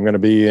hotel. Hey, I'm going to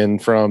be in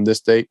from this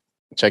date,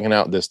 checking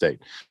out this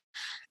date.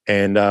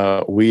 And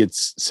we had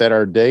set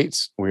our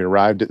dates. We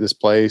arrived at this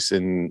place,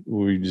 and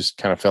we just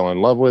kind of fell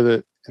in love with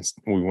it. And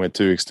we went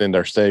to extend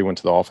our stay, went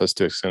to the office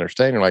to extend our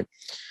stay. And they're like,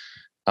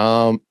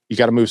 you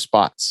got to move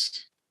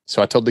spots.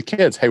 So I told the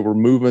kids, hey, we're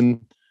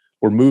moving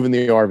the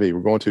RV. We're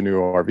going to a new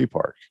RV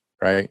park.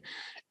 Right.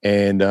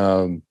 And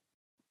I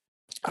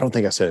don't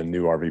think I said a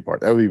new RV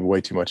park. That would be way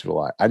too much of a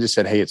lie. I just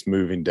said, hey, it's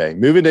moving day.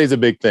 Moving day is a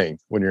big thing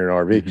when you're in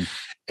an RV. Mm-hmm.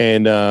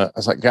 And I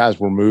was like, guys,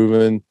 we're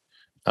moving.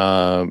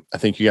 I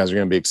think you guys are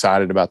going to be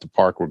excited about the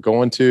park we're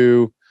going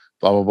to,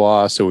 blah, blah,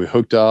 blah. So we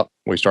hooked up.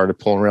 We started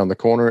pulling around the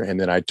corner, and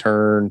then I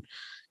turned,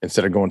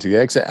 instead of going to the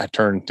exit, I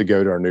turned to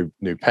go to our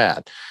new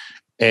pad.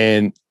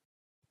 And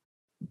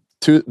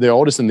the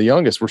oldest and the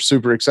youngest were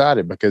super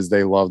excited because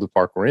they love the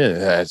park we're in.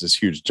 It has this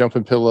huge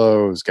jumping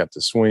pillow. It's got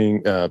the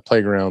swing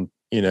playground.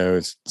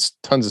 It's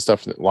tons of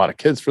stuff, a lot of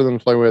kids for them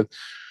to play with.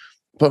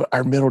 But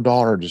our middle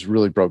daughter just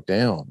really broke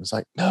down. It's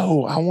like,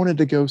 no, I wanted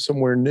to go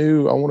somewhere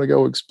new. I want to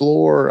go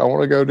explore. I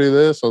want to go do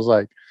this. I was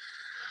like,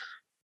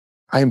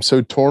 I am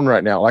so torn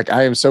right now. Like,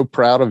 I am so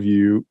proud of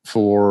you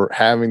for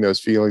having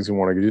those feelings and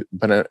wanting to do,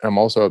 but I'm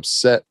also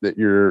upset that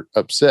you're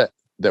upset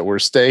that we're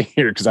staying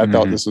here, because I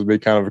thought this would be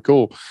kind of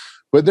cool.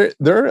 But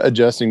they're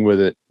adjusting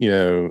with it,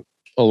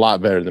 a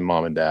lot better than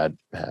mom and dad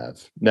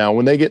have. Now,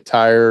 when they get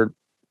tired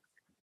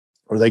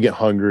or they get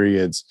hungry,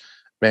 it's,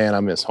 man,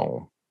 I miss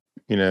home.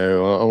 I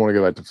want to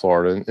go back to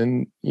Florida.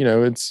 And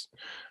it's,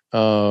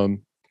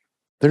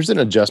 there's an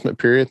adjustment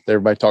period that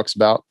everybody talks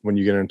about when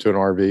you get into an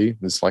RV.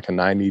 It's like a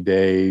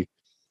 90-day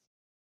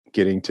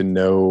getting to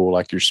know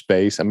like your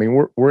space. I mean,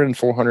 we're in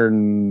 400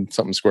 and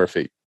something square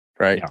feet,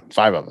 right? Yeah.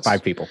 5 of us.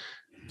 5 people.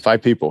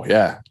 5 people.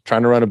 Yeah.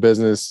 Trying to run a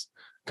business,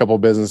 a couple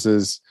of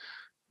businesses,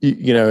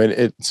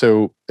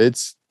 so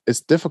it's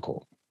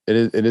difficult.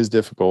 It is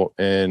difficult.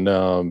 And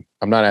I'm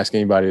not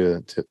asking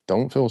anybody to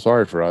don't feel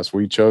sorry for us.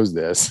 We chose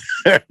this,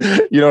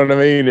 you know what I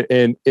mean?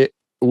 And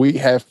we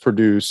have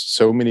produced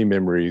so many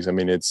memories. I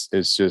mean, it's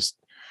just,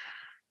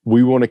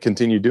 we want to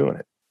continue doing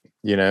it,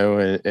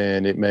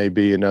 and it may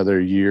be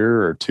another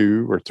year or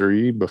 2 or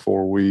 3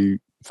 before we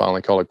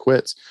finally call it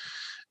quits.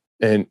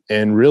 And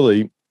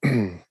really,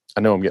 I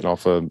know I'm getting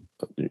off of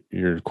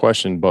your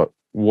question, but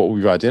what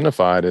we've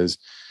identified is,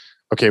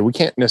 okay, we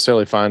can't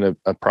necessarily find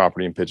a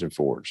property in Pigeon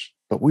Forge,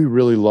 but we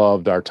really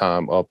loved our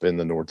time up in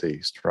the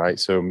Northeast, right?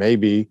 So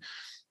maybe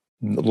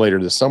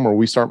later this summer,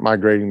 we start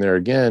migrating there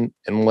again,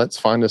 and let's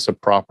find us a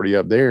property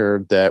up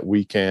there that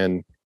we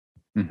can,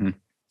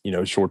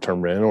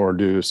 short-term rent or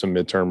do some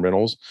midterm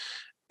rentals.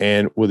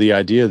 And with the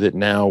idea that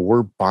now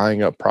we're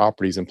buying up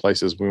properties in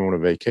places we want to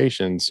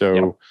vacation.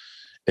 So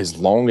as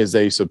long as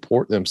they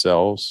support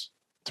themselves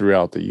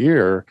throughout the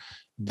year,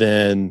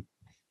 then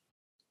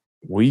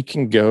we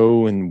can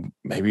go, and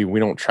maybe we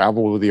don't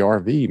travel with the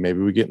RV. Maybe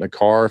we get in a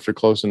car if they're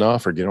close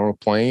enough, or get on a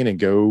plane and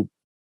go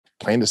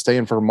plan to stay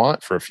in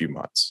Vermont for a few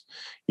months,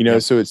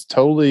 Yep. So it's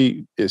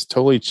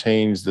totally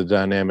changed the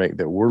dynamic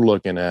that we're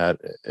looking at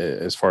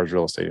as far as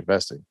real estate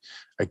investing.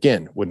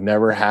 Again, would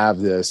never have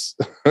this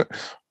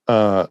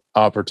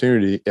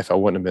opportunity if I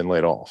wouldn't have been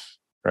laid off.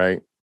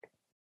 Right.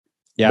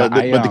 Yeah.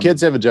 But the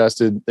kids have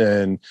adjusted,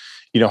 and,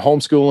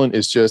 homeschooling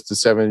is just the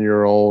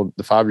 7-year-old,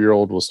 the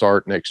 5-year-old will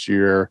start next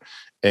year.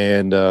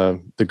 And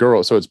the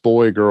girl, so it's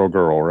boy, girl,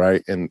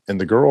 right? And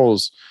the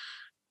girls,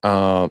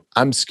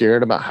 I'm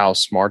scared about how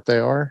smart they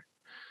are.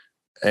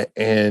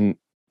 And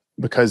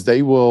because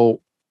they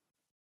will,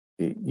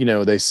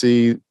 they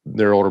see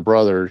their older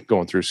brother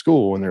going through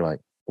school and they're like,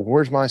 well,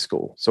 where's my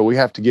school? So we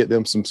have to get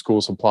them some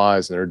school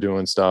supplies, and they're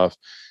doing stuff.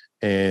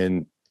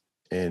 And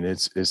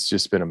it's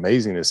just been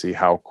amazing to see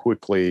how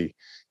quickly,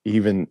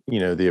 even,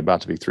 the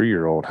about to be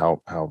 3-year-old,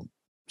 how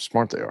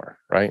smart they are.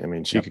 Right. I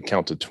mean, she could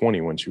count to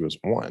 20 when she was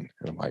 1. And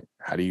I'm like,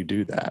 how do you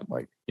do that?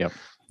 Like,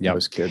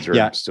 those kids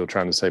are still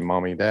trying to say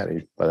mommy,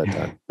 daddy by that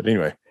time. But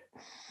anyway.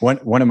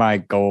 One of my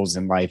goals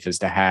in life is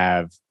to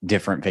have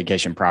different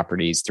vacation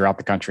properties throughout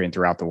the country and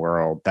throughout the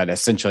world that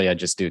essentially I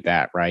just do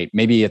that, right?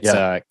 Maybe it's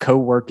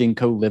co-working,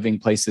 co-living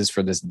places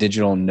for this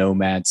digital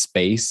nomad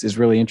space is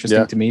really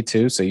interesting to me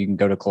too. So you can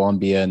go to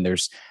Colombia and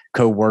there's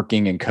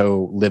co-working and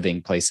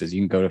co-living places.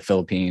 You can go to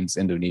Philippines,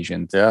 Indonesia,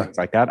 and things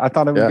like that. I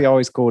thought it would be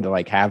always cool to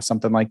like have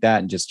something like that.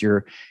 And just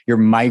you're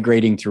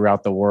migrating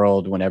throughout the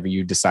world whenever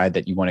you decide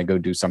that you want to go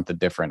do something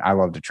different. I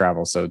love to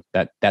travel. So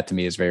that to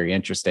me is very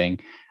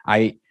interesting.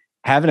 I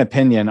have an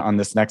opinion on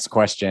this next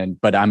question,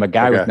 but I'm a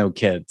guy with no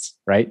kids,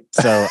 right?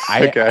 So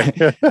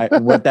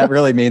what that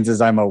really means is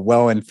I'm a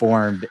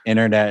well-informed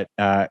internet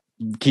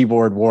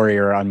keyboard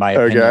warrior on my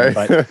opinion.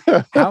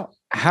 But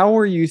how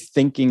are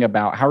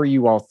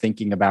you all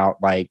thinking about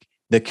like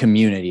the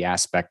community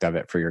aspect of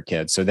it for your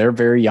kids? So they're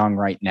very young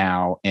right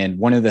now. And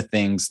one of the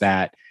things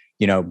that,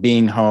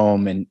 being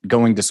home and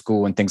going to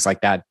school and things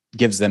like that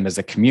gives them as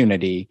a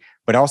community,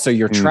 but also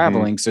you're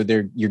traveling. So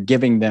you're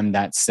giving them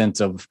that sense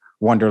of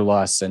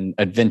wanderlust and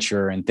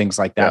adventure and things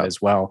like that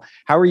as well.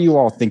 How are you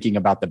all thinking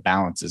about the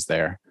balances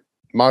there?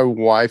 My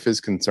wife is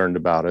concerned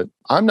about it.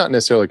 I'm not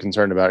necessarily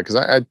concerned about it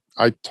because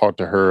I talked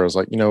to her. I was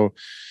like,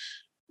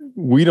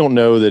 we don't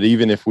know that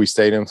even if we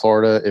stayed in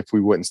Florida, if we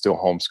wouldn't still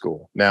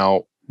homeschool.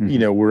 Now,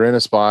 we're in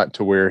a spot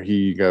to where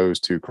he goes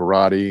to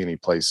karate and he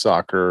plays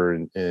soccer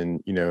and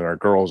our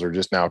girls are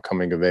just now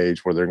coming of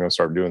age where they're going to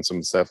start doing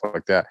some stuff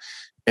like that.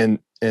 And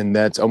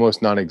that's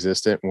almost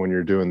non-existent when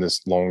you're doing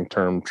this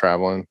long-term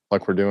traveling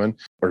like we're doing,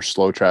 or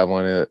slow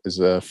traveling is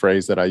a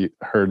phrase that I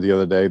heard the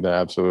other day that I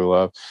absolutely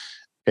love.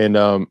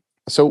 And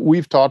so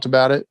we've talked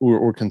about it.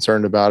 We're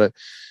concerned about it.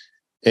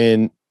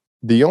 And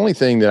the only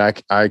thing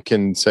that I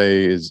can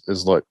say is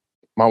look,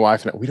 my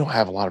wife and I, we don't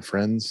have a lot of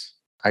friends.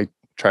 I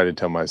try to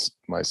tell my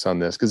son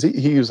this because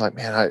he was like,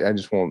 man, I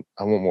want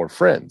more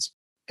friends.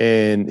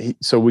 And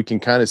so we can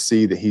kind of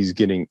see that he's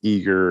getting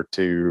eager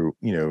to,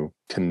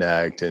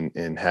 connect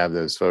and have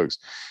those folks.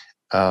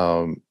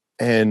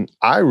 And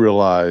I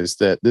realized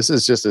that this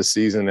is just a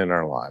season in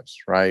our lives,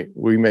 right?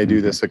 We may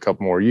do this a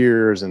couple more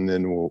years and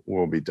then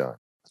we'll be done.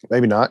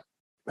 Maybe not.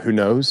 Who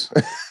knows?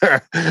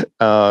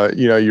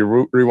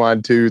 You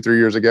rewind 2-3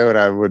 years ago and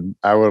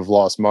I would have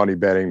lost money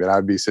betting that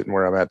I'd be sitting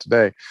where I'm at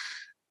today.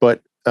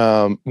 But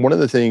one of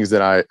the things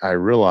that I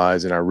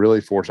realize and I really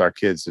force our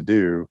kids to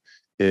do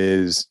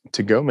is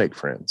to go make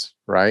friends,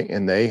 right?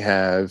 And they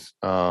have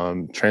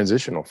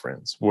transitional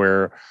friends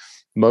where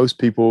most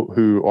people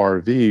who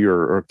RV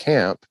or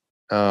camp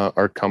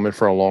are coming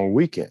for a long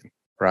weekend,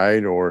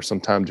 right? Or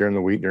sometime during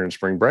the week during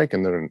spring break,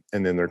 and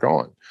then they're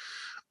gone.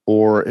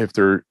 Or if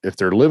they're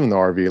living the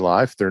RV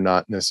life, they're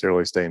not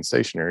necessarily staying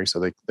stationary, so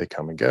they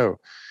come and go.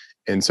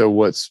 And so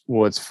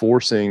what's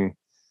forcing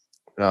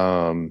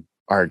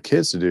our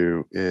kids to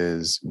do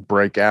is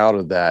break out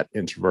of that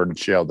introverted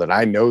shell that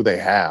I know they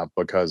have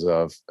because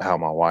of how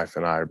my wife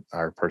and I,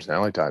 our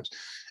personality types,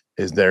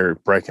 is they're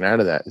breaking out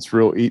of that. It's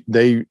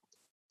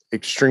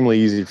extremely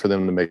easy for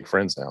them to make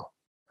friends now,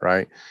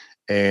 right?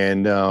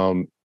 And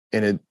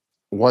it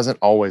wasn't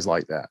always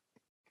like that,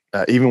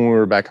 even when we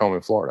were back home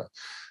in Florida.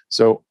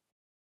 So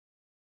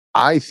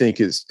I think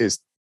it's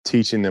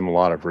teaching them a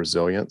lot of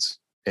resilience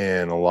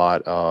and a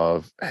lot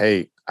of,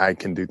 hey, I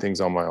can do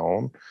things on my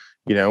own.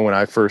 When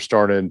I first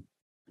started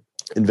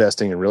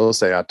investing in real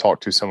estate, I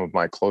talked to some of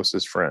my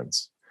closest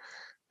friends.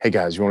 Hey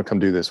guys, you want to come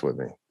do this with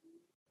me?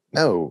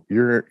 No,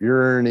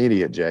 you're an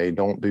idiot, Jay.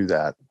 Don't do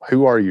that.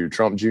 Who are you,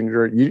 Trump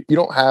Jr.? You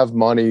don't have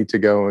money to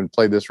go and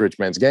play this rich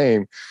man's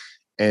game.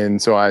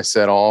 And so I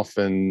set off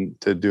and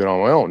to do it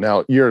on my own.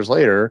 Now, years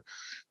later,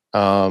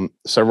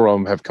 several of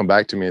them have come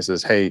back to me and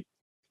says, hey,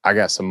 I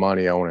got some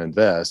money I want to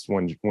invest.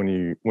 When's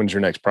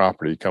your next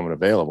property coming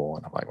available?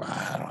 And I'm like, well,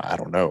 I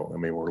don't know. I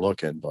mean, we're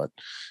looking, but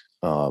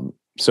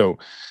so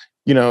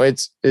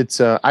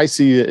it's I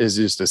see it as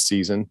just a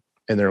season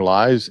in their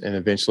lives, and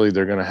eventually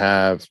they're going to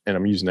have, and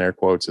I'm using air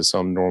quotes, as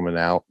some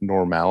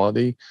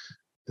normality.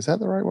 Is that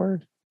the right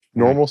word?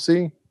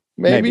 Normalcy?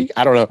 Maybe.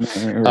 I don't know.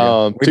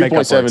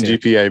 2.7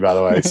 GPA, by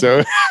the way.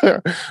 So,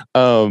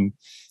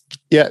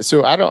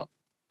 so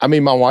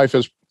my wife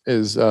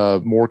is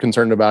more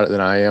concerned about it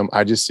than I am.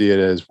 I just see it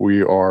as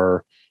we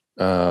are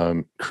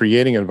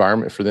creating an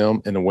environment for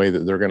them in a way that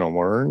they're going to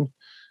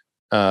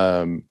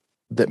learn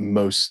that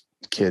most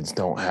kids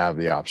don't have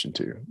the option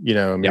to.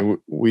 I mean,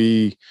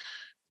 we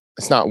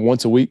it's not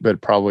once a week,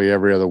 but probably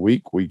every other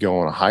week we go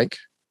on a hike,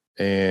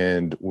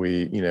 and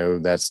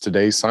that's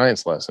today's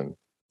science lesson.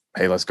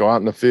 Hey, let's go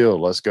out in the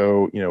field. Let's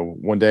go.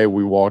 One day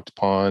we walked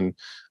upon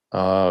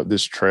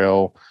this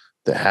trail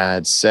that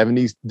had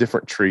 70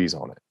 different trees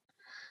on it,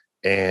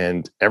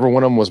 and every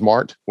one of them was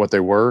marked what they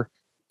were.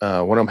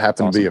 One of them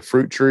happened to be a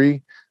fruit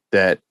tree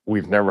that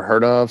we've never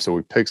heard of. So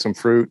we picked some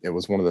fruit. It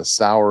was one of the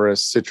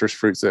sourest citrus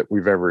fruits that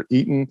we've ever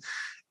eaten.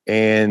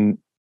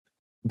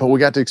 But we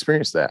got to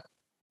experience that,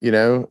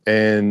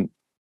 and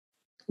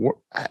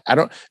I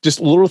don't, just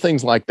little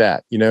things like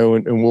that,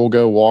 and we'll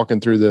go walking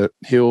through the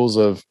hills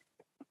of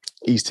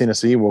East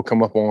Tennessee. We'll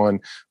come up on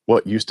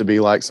what used to be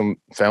like some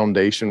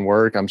foundation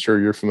work. I'm sure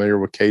you're familiar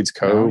with Cades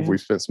Cove. Oh, yeah. We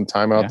spent some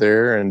time out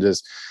there, and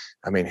just,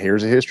 I mean,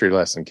 here's a history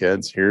lesson,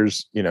 kids.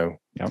 Here's,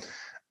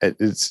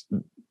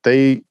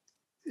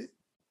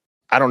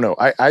 I don't know.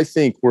 I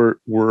think we're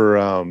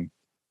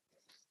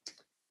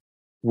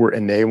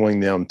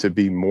enabling them to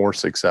be more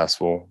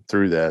successful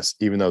through this,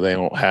 even though they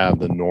don't have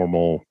the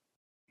normal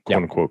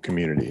quote unquote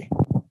community,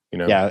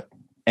 Yeah.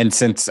 And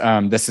since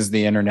this is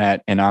the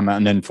internet and I'm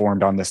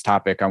uninformed on this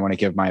topic, I want to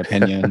give my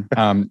opinion.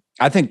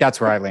 I think that's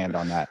where I land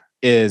on that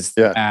is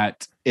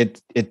that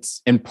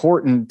it's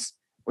important.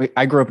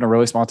 I grew up in a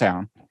really small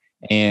town,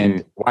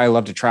 and why I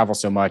love to travel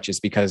so much is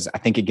because I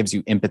think it gives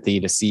you empathy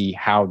to see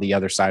how the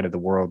other side of the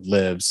world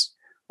lives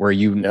where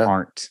you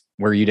aren't,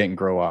 where you didn't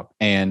grow up.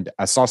 And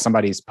I saw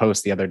somebody's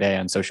post the other day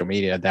on social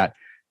media that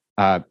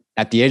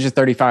at the age of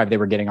 35, they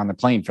were getting on the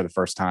plane for the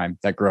first time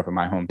that grew up in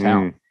my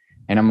hometown.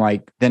 And I'm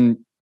like,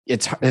 then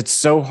it's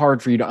so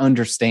hard for you to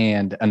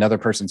understand another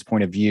person's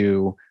point of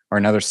view or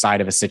another side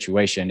of a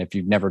situation if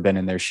you've never been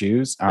in their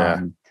shoes.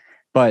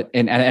 But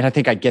I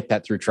think I get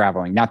that through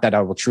traveling. Not that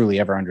I will truly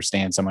ever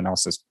understand someone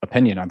else's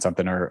opinion on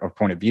something or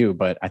point of view,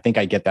 but I think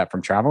I get that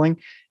from traveling.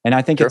 And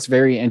I think it's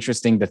very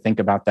interesting to think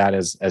about that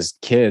as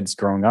kids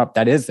growing up.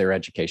 That is their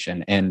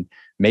education, and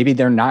maybe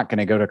they're not going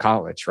to go to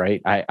college,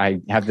 right?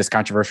 I have this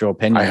controversial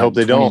opinion. I hope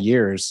they 20 don't.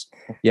 Years,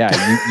 you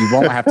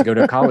won't have to go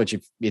to college.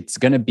 It's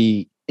going to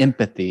be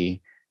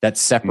empathy that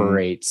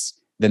separates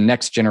the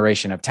next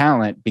generation of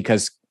talent,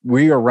 because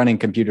we are running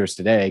computers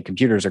today.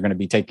 Computers are going to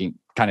be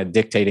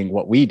dictating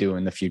what we do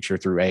in the future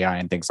through AI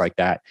and things like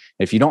that.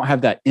 If you don't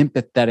have that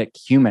empathetic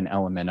human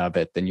element of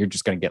it, then you're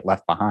just going to get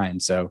left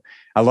behind. So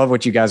I love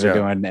what you guys are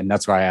doing. And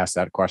that's why I asked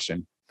that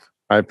question.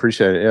 I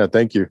appreciate it. Yeah.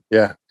 Thank you.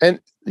 Yeah. And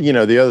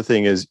the other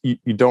thing is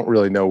you don't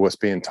really know what's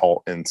being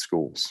taught in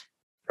schools,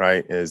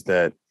 right? Is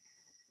that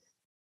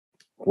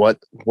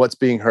what's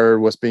being heard,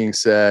 what's being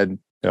said.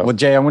 Yep. Well,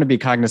 Jay, I want to be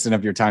cognizant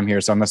of your time here.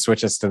 So I'm going to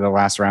switch us to the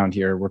last round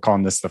here. We're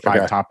calling this the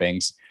 5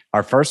 toppings.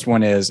 Our first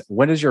one is,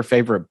 what is your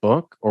favorite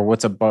book, or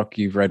what's a book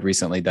you've read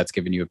recently that's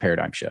given you a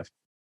paradigm shift?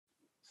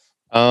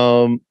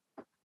 I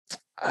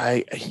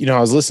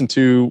was listening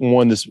to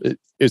one,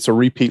 it's a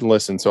repeat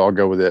listen, so I'll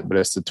go with it, but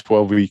it's the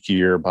 12-Week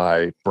Year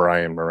by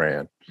Brian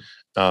Moran.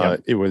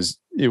 It was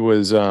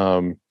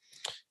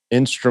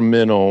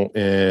instrumental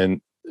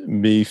in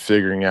me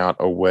figuring out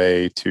a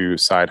way to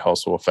side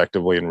hustle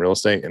effectively in real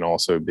estate and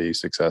also be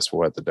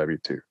successful at the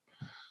W-2.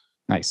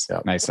 Nice.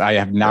 Nice. I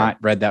have not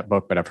read that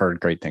book, but I've heard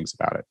great things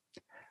about it.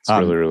 It's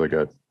really, really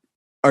good.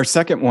 Our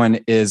second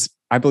one is,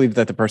 I believe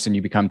that the person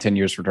you become 10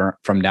 years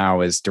from now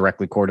is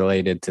directly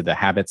correlated to the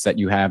habits that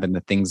you have and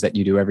the things that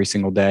you do every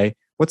single day.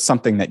 What's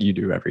something that you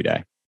do every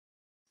day?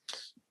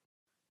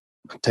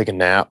 Take a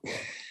nap.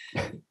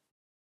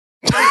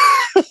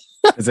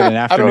 Is it an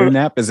afternoon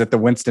nap? Is it the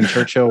Winston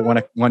Churchill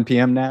 1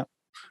 p.m. nap?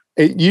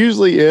 It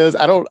usually is.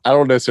 I don't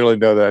necessarily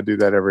know that I do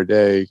that every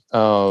day.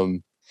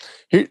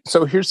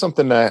 Here's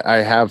something that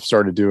I have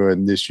started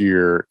doing this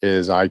year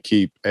is I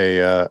keep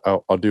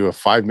I'll do a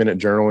 5-minute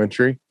journal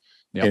entry.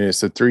 Yep. And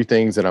it's the 3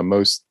 things that I'm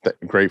most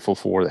grateful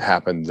for that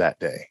happened that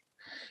day.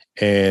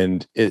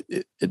 And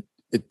it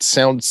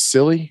sounds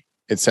silly.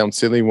 It sounds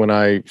silly when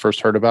I first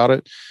heard about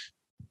it,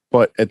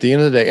 but at the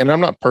end of the day, and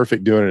I'm not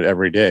perfect doing it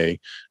every day.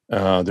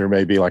 There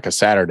may be like a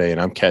Saturday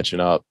and I'm catching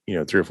up, 3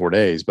 or 4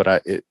 days, but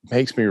it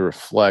makes me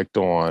reflect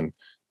on,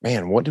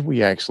 man, what did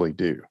we actually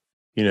do?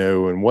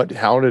 And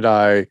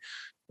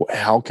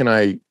how can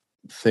I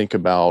think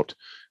about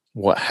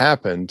what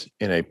happened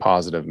in a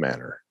positive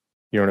manner?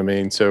 You know what I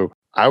mean? So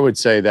I would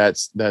say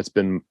that's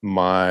been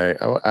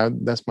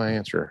that's my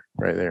answer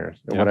right there.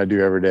 Yep. What I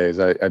do every day is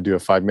I do a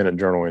 5-minute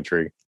journal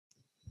entry.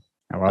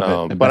 I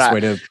love it. The best way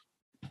to.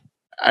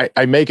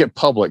 I make it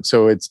public.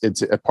 So it's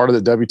a part of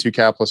the W-2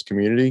 Capitalist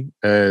community.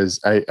 As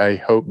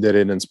I hope that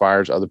it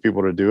inspires other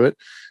people to do it.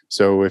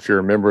 So if you're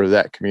a member of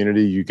that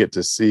community, you get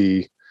to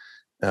see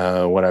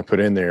what I put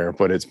in there,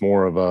 but it's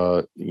more of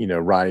a,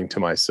 writing to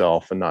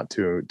myself and not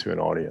to an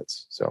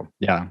audience. So,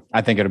 yeah,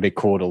 I think it'll be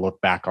cool to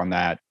look back on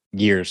that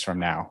years from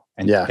now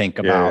and think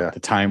about the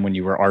time when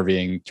you were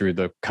RVing through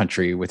the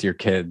country with your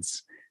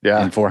kids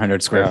Yeah. and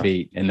 400 square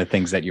feet and the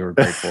things that you were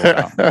grateful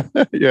about.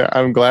 Yeah.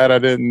 I'm glad I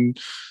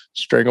didn't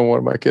strangle one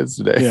of my kids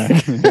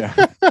today.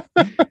 Yeah.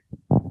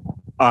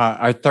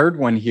 Our third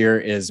one here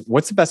is,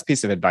 what's the best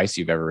piece of advice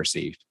you've ever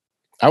received?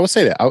 I would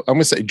say that I'm going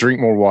to say drink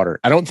more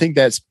water. I don't think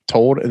that's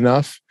told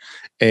enough.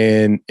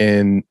 And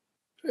when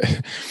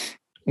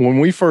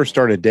we first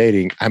started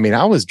dating, I mean,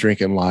 I was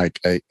drinking like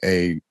a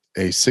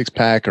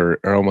 6-pack or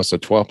almost a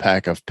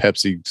 12-pack of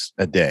Pepsi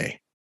a day.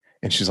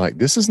 And she's like,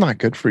 this is not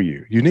good for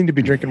you. You need to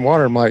be drinking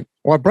water. I'm like,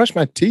 well, I brush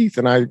my teeth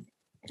and I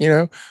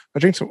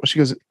drink some. She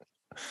goes,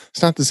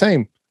 it's not the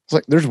same. It's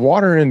like, there's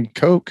water in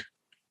Coke,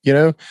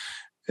 and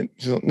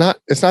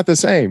it's not the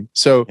same.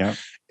 So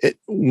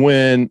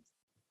when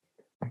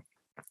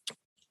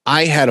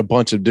I had a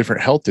bunch of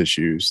different health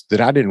issues that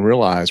I didn't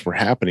realize were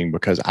happening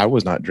because I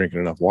was not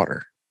drinking enough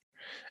water.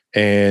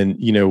 And,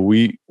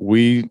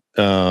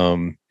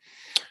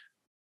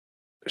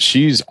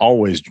 she's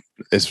always,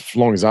 as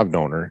long as I've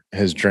known her,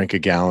 has drank a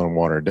gallon of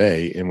water a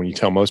day. And when you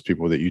tell most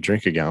people that you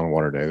drink a gallon of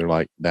water a day, they're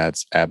like,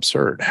 that's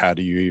absurd. How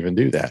do you even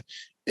do that?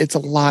 It's a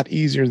lot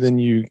easier than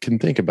you can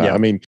think about. Yeah. I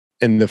mean,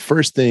 and the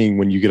first thing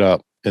when you get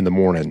up in the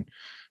morning,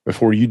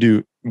 before you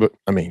do,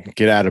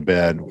 get out of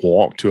bed,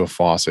 walk to a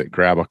faucet,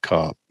 grab a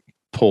cup,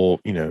 pour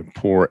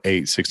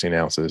 16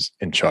 ounces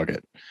and chug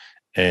it.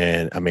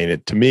 And I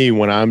mean, to me,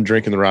 when I'm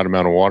drinking the right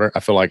amount of water,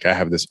 I feel like I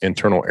have this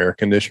internal air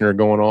conditioner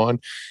going on.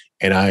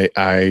 And I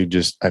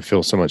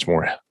feel so much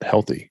more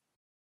healthy.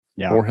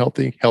 Yeah. More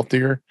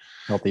healthier.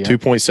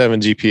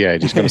 2.7 GPA.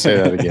 Just going to say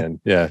that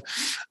again. Yeah.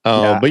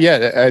 But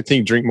yeah, I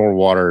think drink more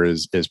water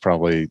is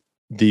probably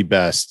the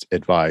best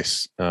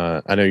advice.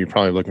 I know you're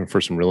probably looking for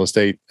some real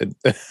estate.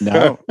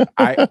 No,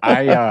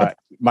 I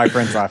my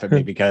friends laugh at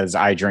me because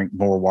I drink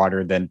more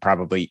water than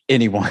probably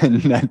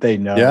anyone that they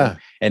know. Yeah.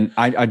 And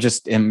I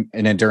just am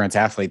an endurance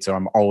athlete, so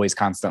I'm always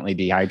constantly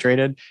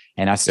dehydrated.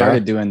 And I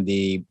started doing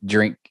the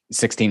drink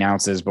 16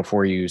 ounces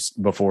before you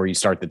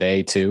start the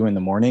day too in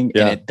the morning.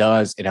 Yeah. And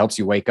it helps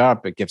you wake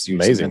up. It gives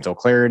you some mental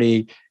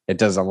clarity. It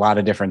does a lot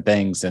of different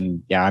things.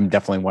 And yeah, I'm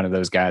definitely one of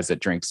those guys that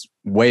drinks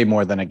way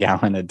more than a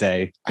gallon a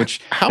day,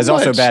 which is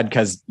also bad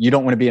because you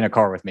don't want to be in a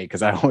car with me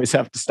because I always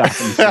have to stop and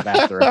use the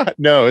bathroom.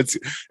 No, it's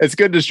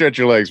good to stretch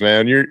your legs,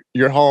 man.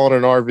 You're hauling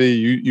an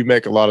RV. You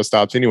make a lot of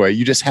stops anyway.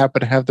 You just happen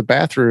to have the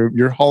bathroom.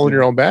 You're hauling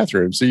your own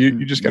bathroom. So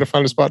you just got to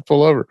find a spot to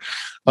pull over.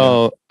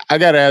 Yeah. I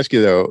got to ask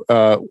you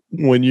though,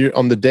 when you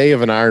on the day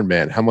of an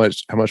Ironman, how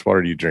much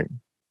water do you drink?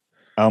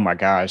 Oh my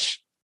gosh.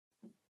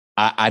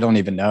 I don't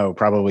even know,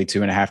 probably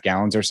 2.5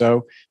 gallons or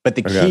so. But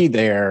the key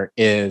there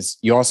is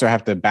you also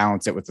have to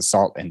balance it with the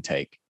salt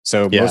intake.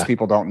 So most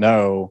people don't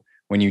know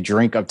when you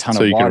drink a ton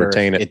of water, you can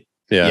retain it.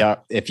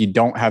 If you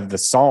don't have the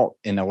salt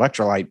and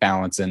electrolyte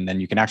balance, and then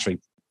you can actually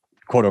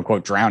quote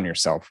unquote drown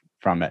yourself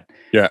from it.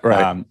 Yeah.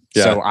 Right.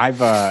 So I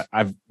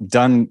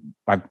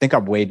think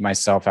I've weighed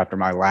myself after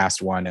my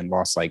last one and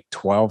lost like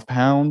 12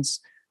 pounds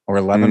or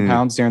 11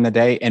 pounds during the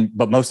day.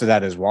 But most of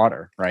that is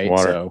water, right?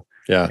 So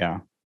yeah.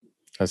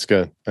 That's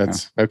good.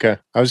 That's okay.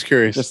 I was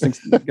curious. Just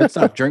good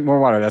stuff. Drink more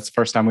water. That's the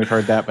first time we've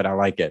heard that, but I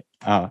like it.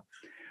 Our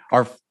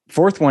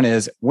fourth one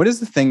is, what is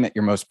the thing that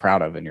you're most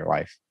proud of in your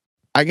life?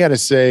 I got to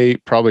say,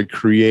 probably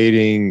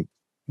creating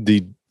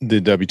the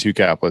W2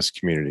 Capitalist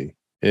community.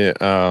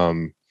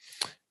 And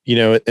for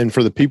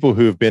the people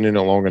who have been in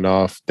it long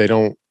enough, they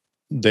don't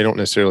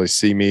necessarily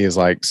see me as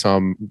like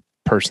some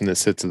person that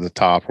sits at the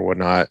top or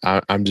whatnot.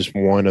 I'm just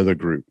one of the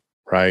group,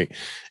 right?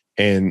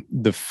 And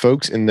the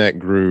folks in that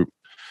group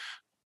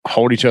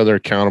hold each other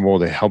accountable.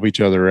 They help each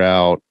other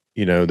out.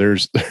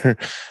 There's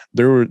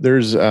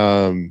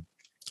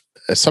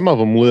some of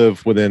them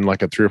live within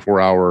like a 3 or 4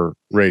 hour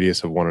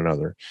radius of one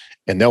another,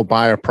 and they'll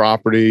buy a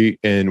property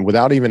and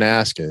without even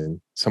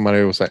asking,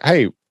 somebody will say,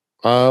 "Hey,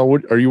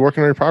 are you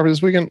working on your property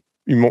this weekend?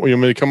 You want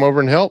me to come over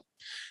and help?"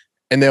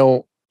 And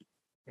they'll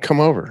come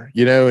over,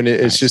 and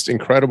it's just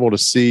incredible to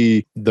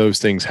see those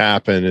things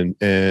happen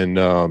and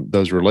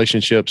those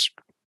relationships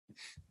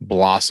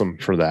blossom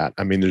for that.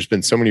 I mean, there's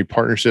been so many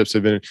partnerships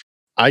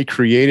I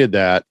created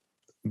that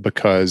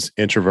because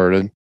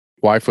introverted,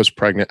 wife was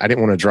pregnant. I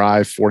didn't want to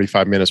drive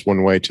 45 minutes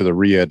one way to the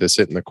RIA to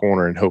sit in the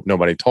corner and hope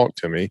nobody talked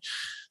to me.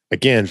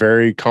 Again,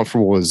 very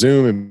comfortable with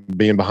Zoom and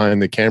being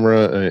behind the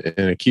camera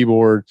and a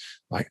keyboard.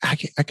 Like I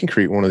can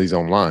create one of these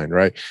online,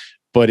 right?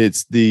 But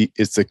it's the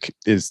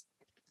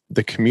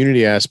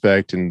community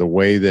aspect and the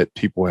way that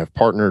people have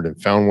partnered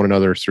and found one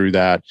another through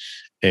that,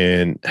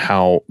 and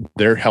how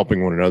they're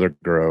helping one another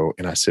grow.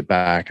 And I sit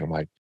back and I'm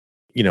like,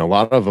 a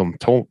lot of them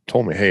told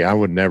me, "Hey, I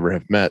would never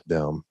have met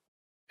them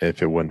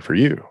if it wasn't for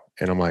you."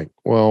 And I'm like,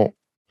 well,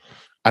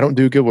 I don't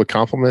do good with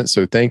compliments,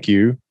 so thank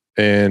you.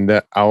 And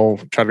I'll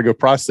try to go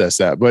process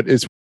that. But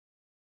it's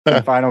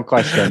the final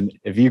question.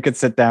 If you could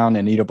sit down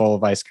and eat a bowl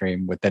of ice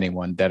cream with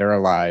anyone, dead or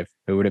alive,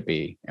 who would it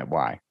be and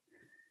why?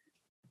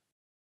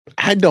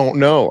 I don't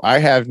know.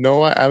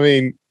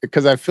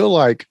 Because I feel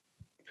like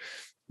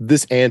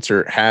this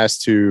answer has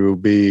to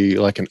be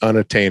like an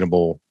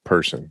unattainable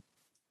person,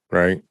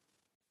 right?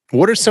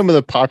 What are some of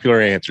the popular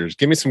answers?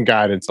 Give me some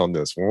guidance on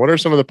this one. What are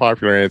some of the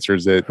popular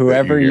answers that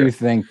whoever you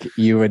think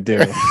you would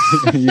do,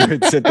 you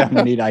would sit down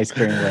and eat ice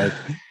cream with?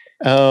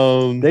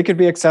 They could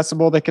be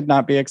accessible. They could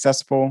not be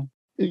accessible.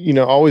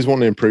 Always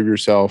want to improve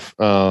yourself.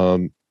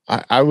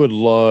 I would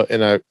love,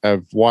 and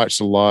I've watched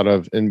a lot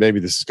of, and maybe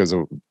this is because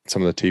of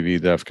some of the TV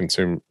that I've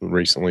consumed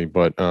recently,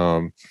 but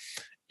I've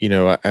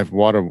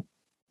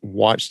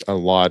watched a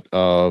lot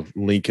of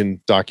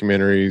Lincoln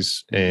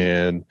documentaries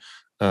and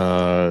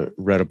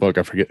read a book.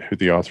 I forget who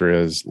the author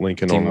is.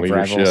 Lincoln Team on of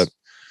Leadership. Rivals.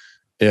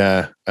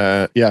 Yeah.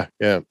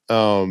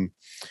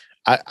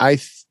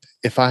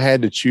 If I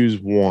had to choose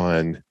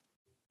one,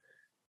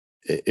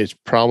 it's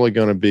probably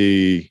going to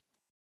be,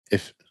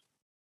 it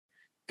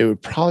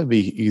would probably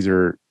be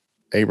either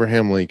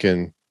Abraham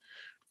Lincoln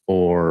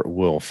or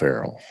Will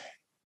Ferrell.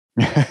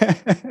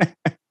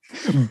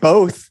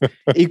 Both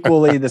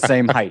equally the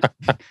same height.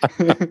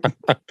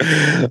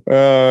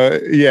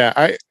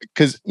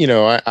 Because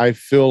I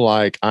feel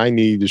like I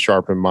need to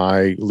sharpen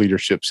my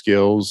leadership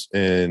skills,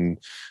 and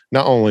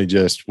not only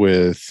just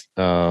with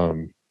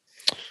inside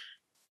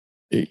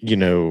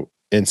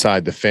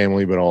the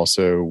family, but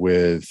also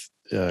with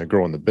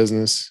growing the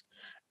business.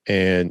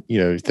 And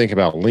think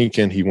about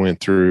Lincoln. He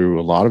went through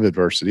a lot of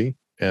adversity.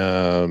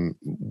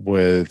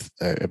 With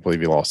I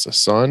believe he lost a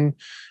son,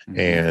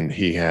 and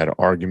he had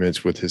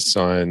arguments with his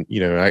son.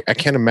 I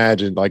can't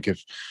imagine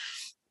if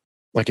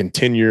in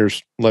 10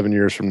 years, 11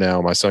 years from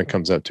now, my son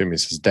comes up to me and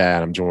says,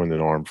 "Dad, I'm joining the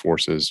armed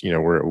forces.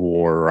 We're at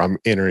war, or I'm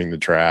entering the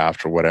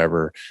draft or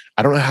whatever."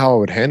 I don't know how I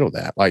would handle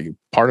that.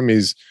 Part of me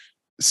is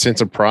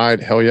sense of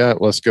pride. Hell yeah,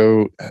 let's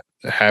go.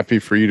 Happy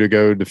for you to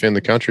go defend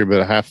the country.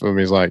 But half of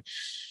me is the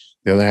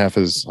other half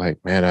is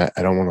man,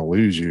 I don't want to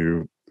lose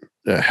you.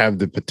 Have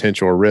the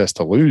potential or risk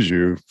to lose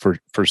you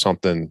for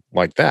something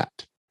like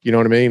that. You know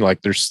what I mean?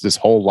 There's this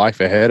whole life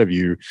ahead of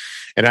you.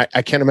 And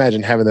I can't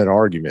imagine having that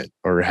argument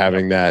or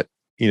having that,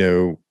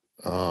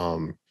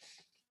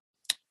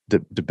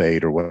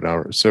 debate or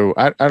whatever. So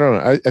I don't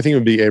know. I think it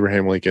would be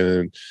Abraham Lincoln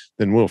and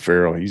then Will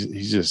Ferrell.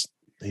 He's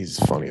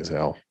funny as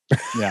hell.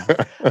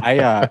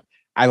 Yeah.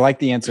 I like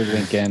the answer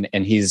Lincoln,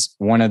 and he's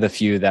one of the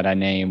few that I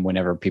name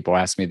whenever people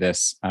ask me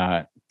this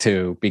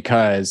too,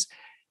 because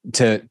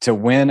to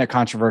win a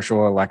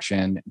controversial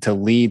election, to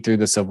lead through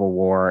the Civil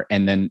War,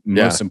 and then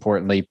most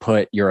importantly,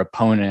 put your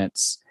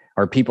opponents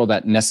or people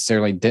that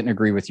necessarily didn't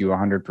agree with you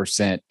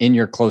 100% in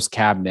your close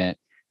cabinet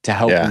to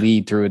help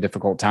lead through a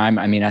difficult time.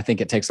 I mean, I think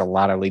it takes a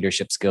lot of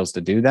leadership skills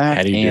to do that.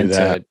 How do you do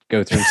that? To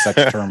go through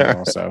such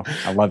turmoil. So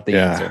I love the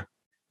answer.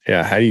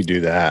 Yeah. How do you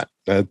do that?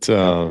 That's,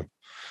 and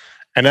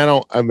I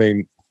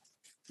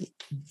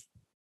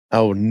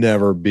will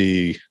never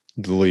be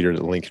the leader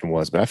that Lincoln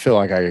was, but I feel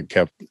like I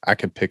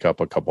could pick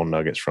up a couple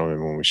nuggets from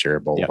him when we share a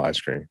bowl of ice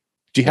cream.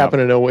 Do you happen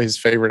to know what his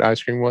favorite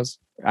ice cream was?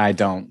 I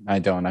don't.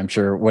 I'm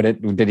sure.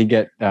 Did he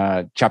get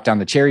chopped down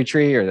the cherry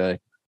tree or the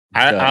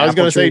I was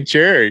going to say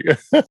cherry.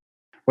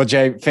 Well,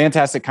 Jay,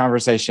 fantastic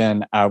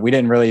conversation. We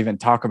didn't really even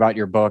talk about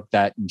your book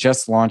that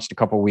just launched a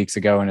couple of weeks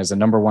ago and is a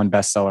 #1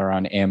 bestseller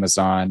on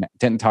Amazon.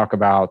 Didn't talk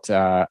about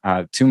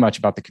too much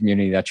about the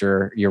community that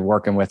you're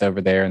working with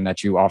over there and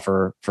that you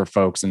offer for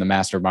folks in the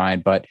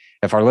mastermind. But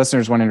if our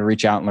listeners wanted to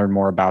reach out and learn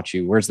more about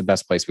you, where's the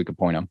best place we could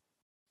point them?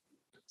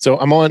 So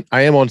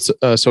I am on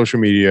social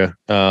media.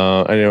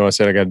 I know I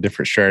said I got a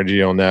different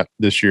strategy on that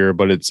this year,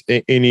 but it's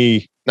a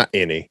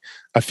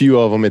few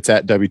of them. It's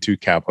at W2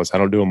 Capitalist. I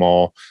don't do them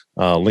all.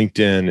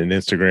 LinkedIn and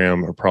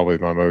Instagram are probably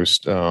my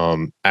most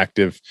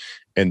active.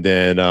 And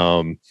then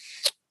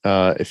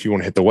if you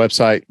want to hit the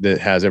website that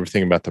has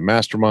everything about the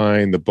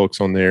mastermind, the books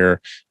on there,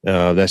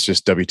 that's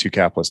just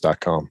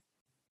W2Capitalist.com.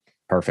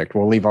 Perfect.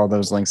 We'll leave all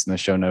those links in the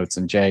show notes.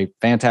 And Jay,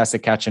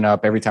 fantastic catching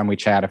up. Every time we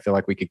chat, I feel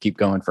like we could keep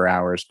going for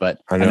hours, but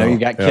I know you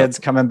got kids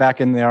coming back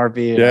in the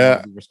RV.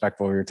 And be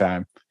respectful of your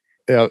time.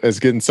 Yeah, it's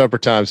getting supper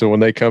time. So when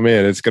they come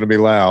in, it's going to be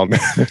loud.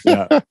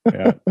 Yeah.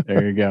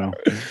 There you go.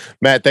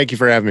 Matt, thank you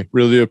for having me.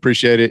 Really do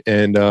appreciate it.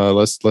 And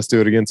let's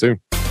do it again soon.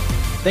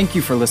 Thank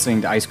you for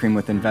listening to Ice Cream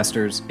with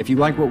Investors. If you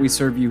like what we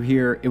serve you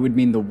here, it would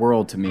mean the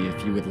world to me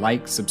if you would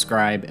like,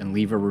 subscribe, and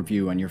leave a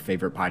review on your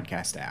favorite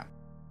podcast app.